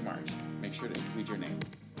the end of March. Make sure to include your name.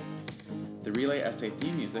 The Relay Essay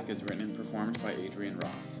theme music is written and performed by Adrian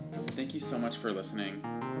Ross. Thank you so much for listening.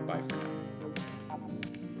 Bye for now.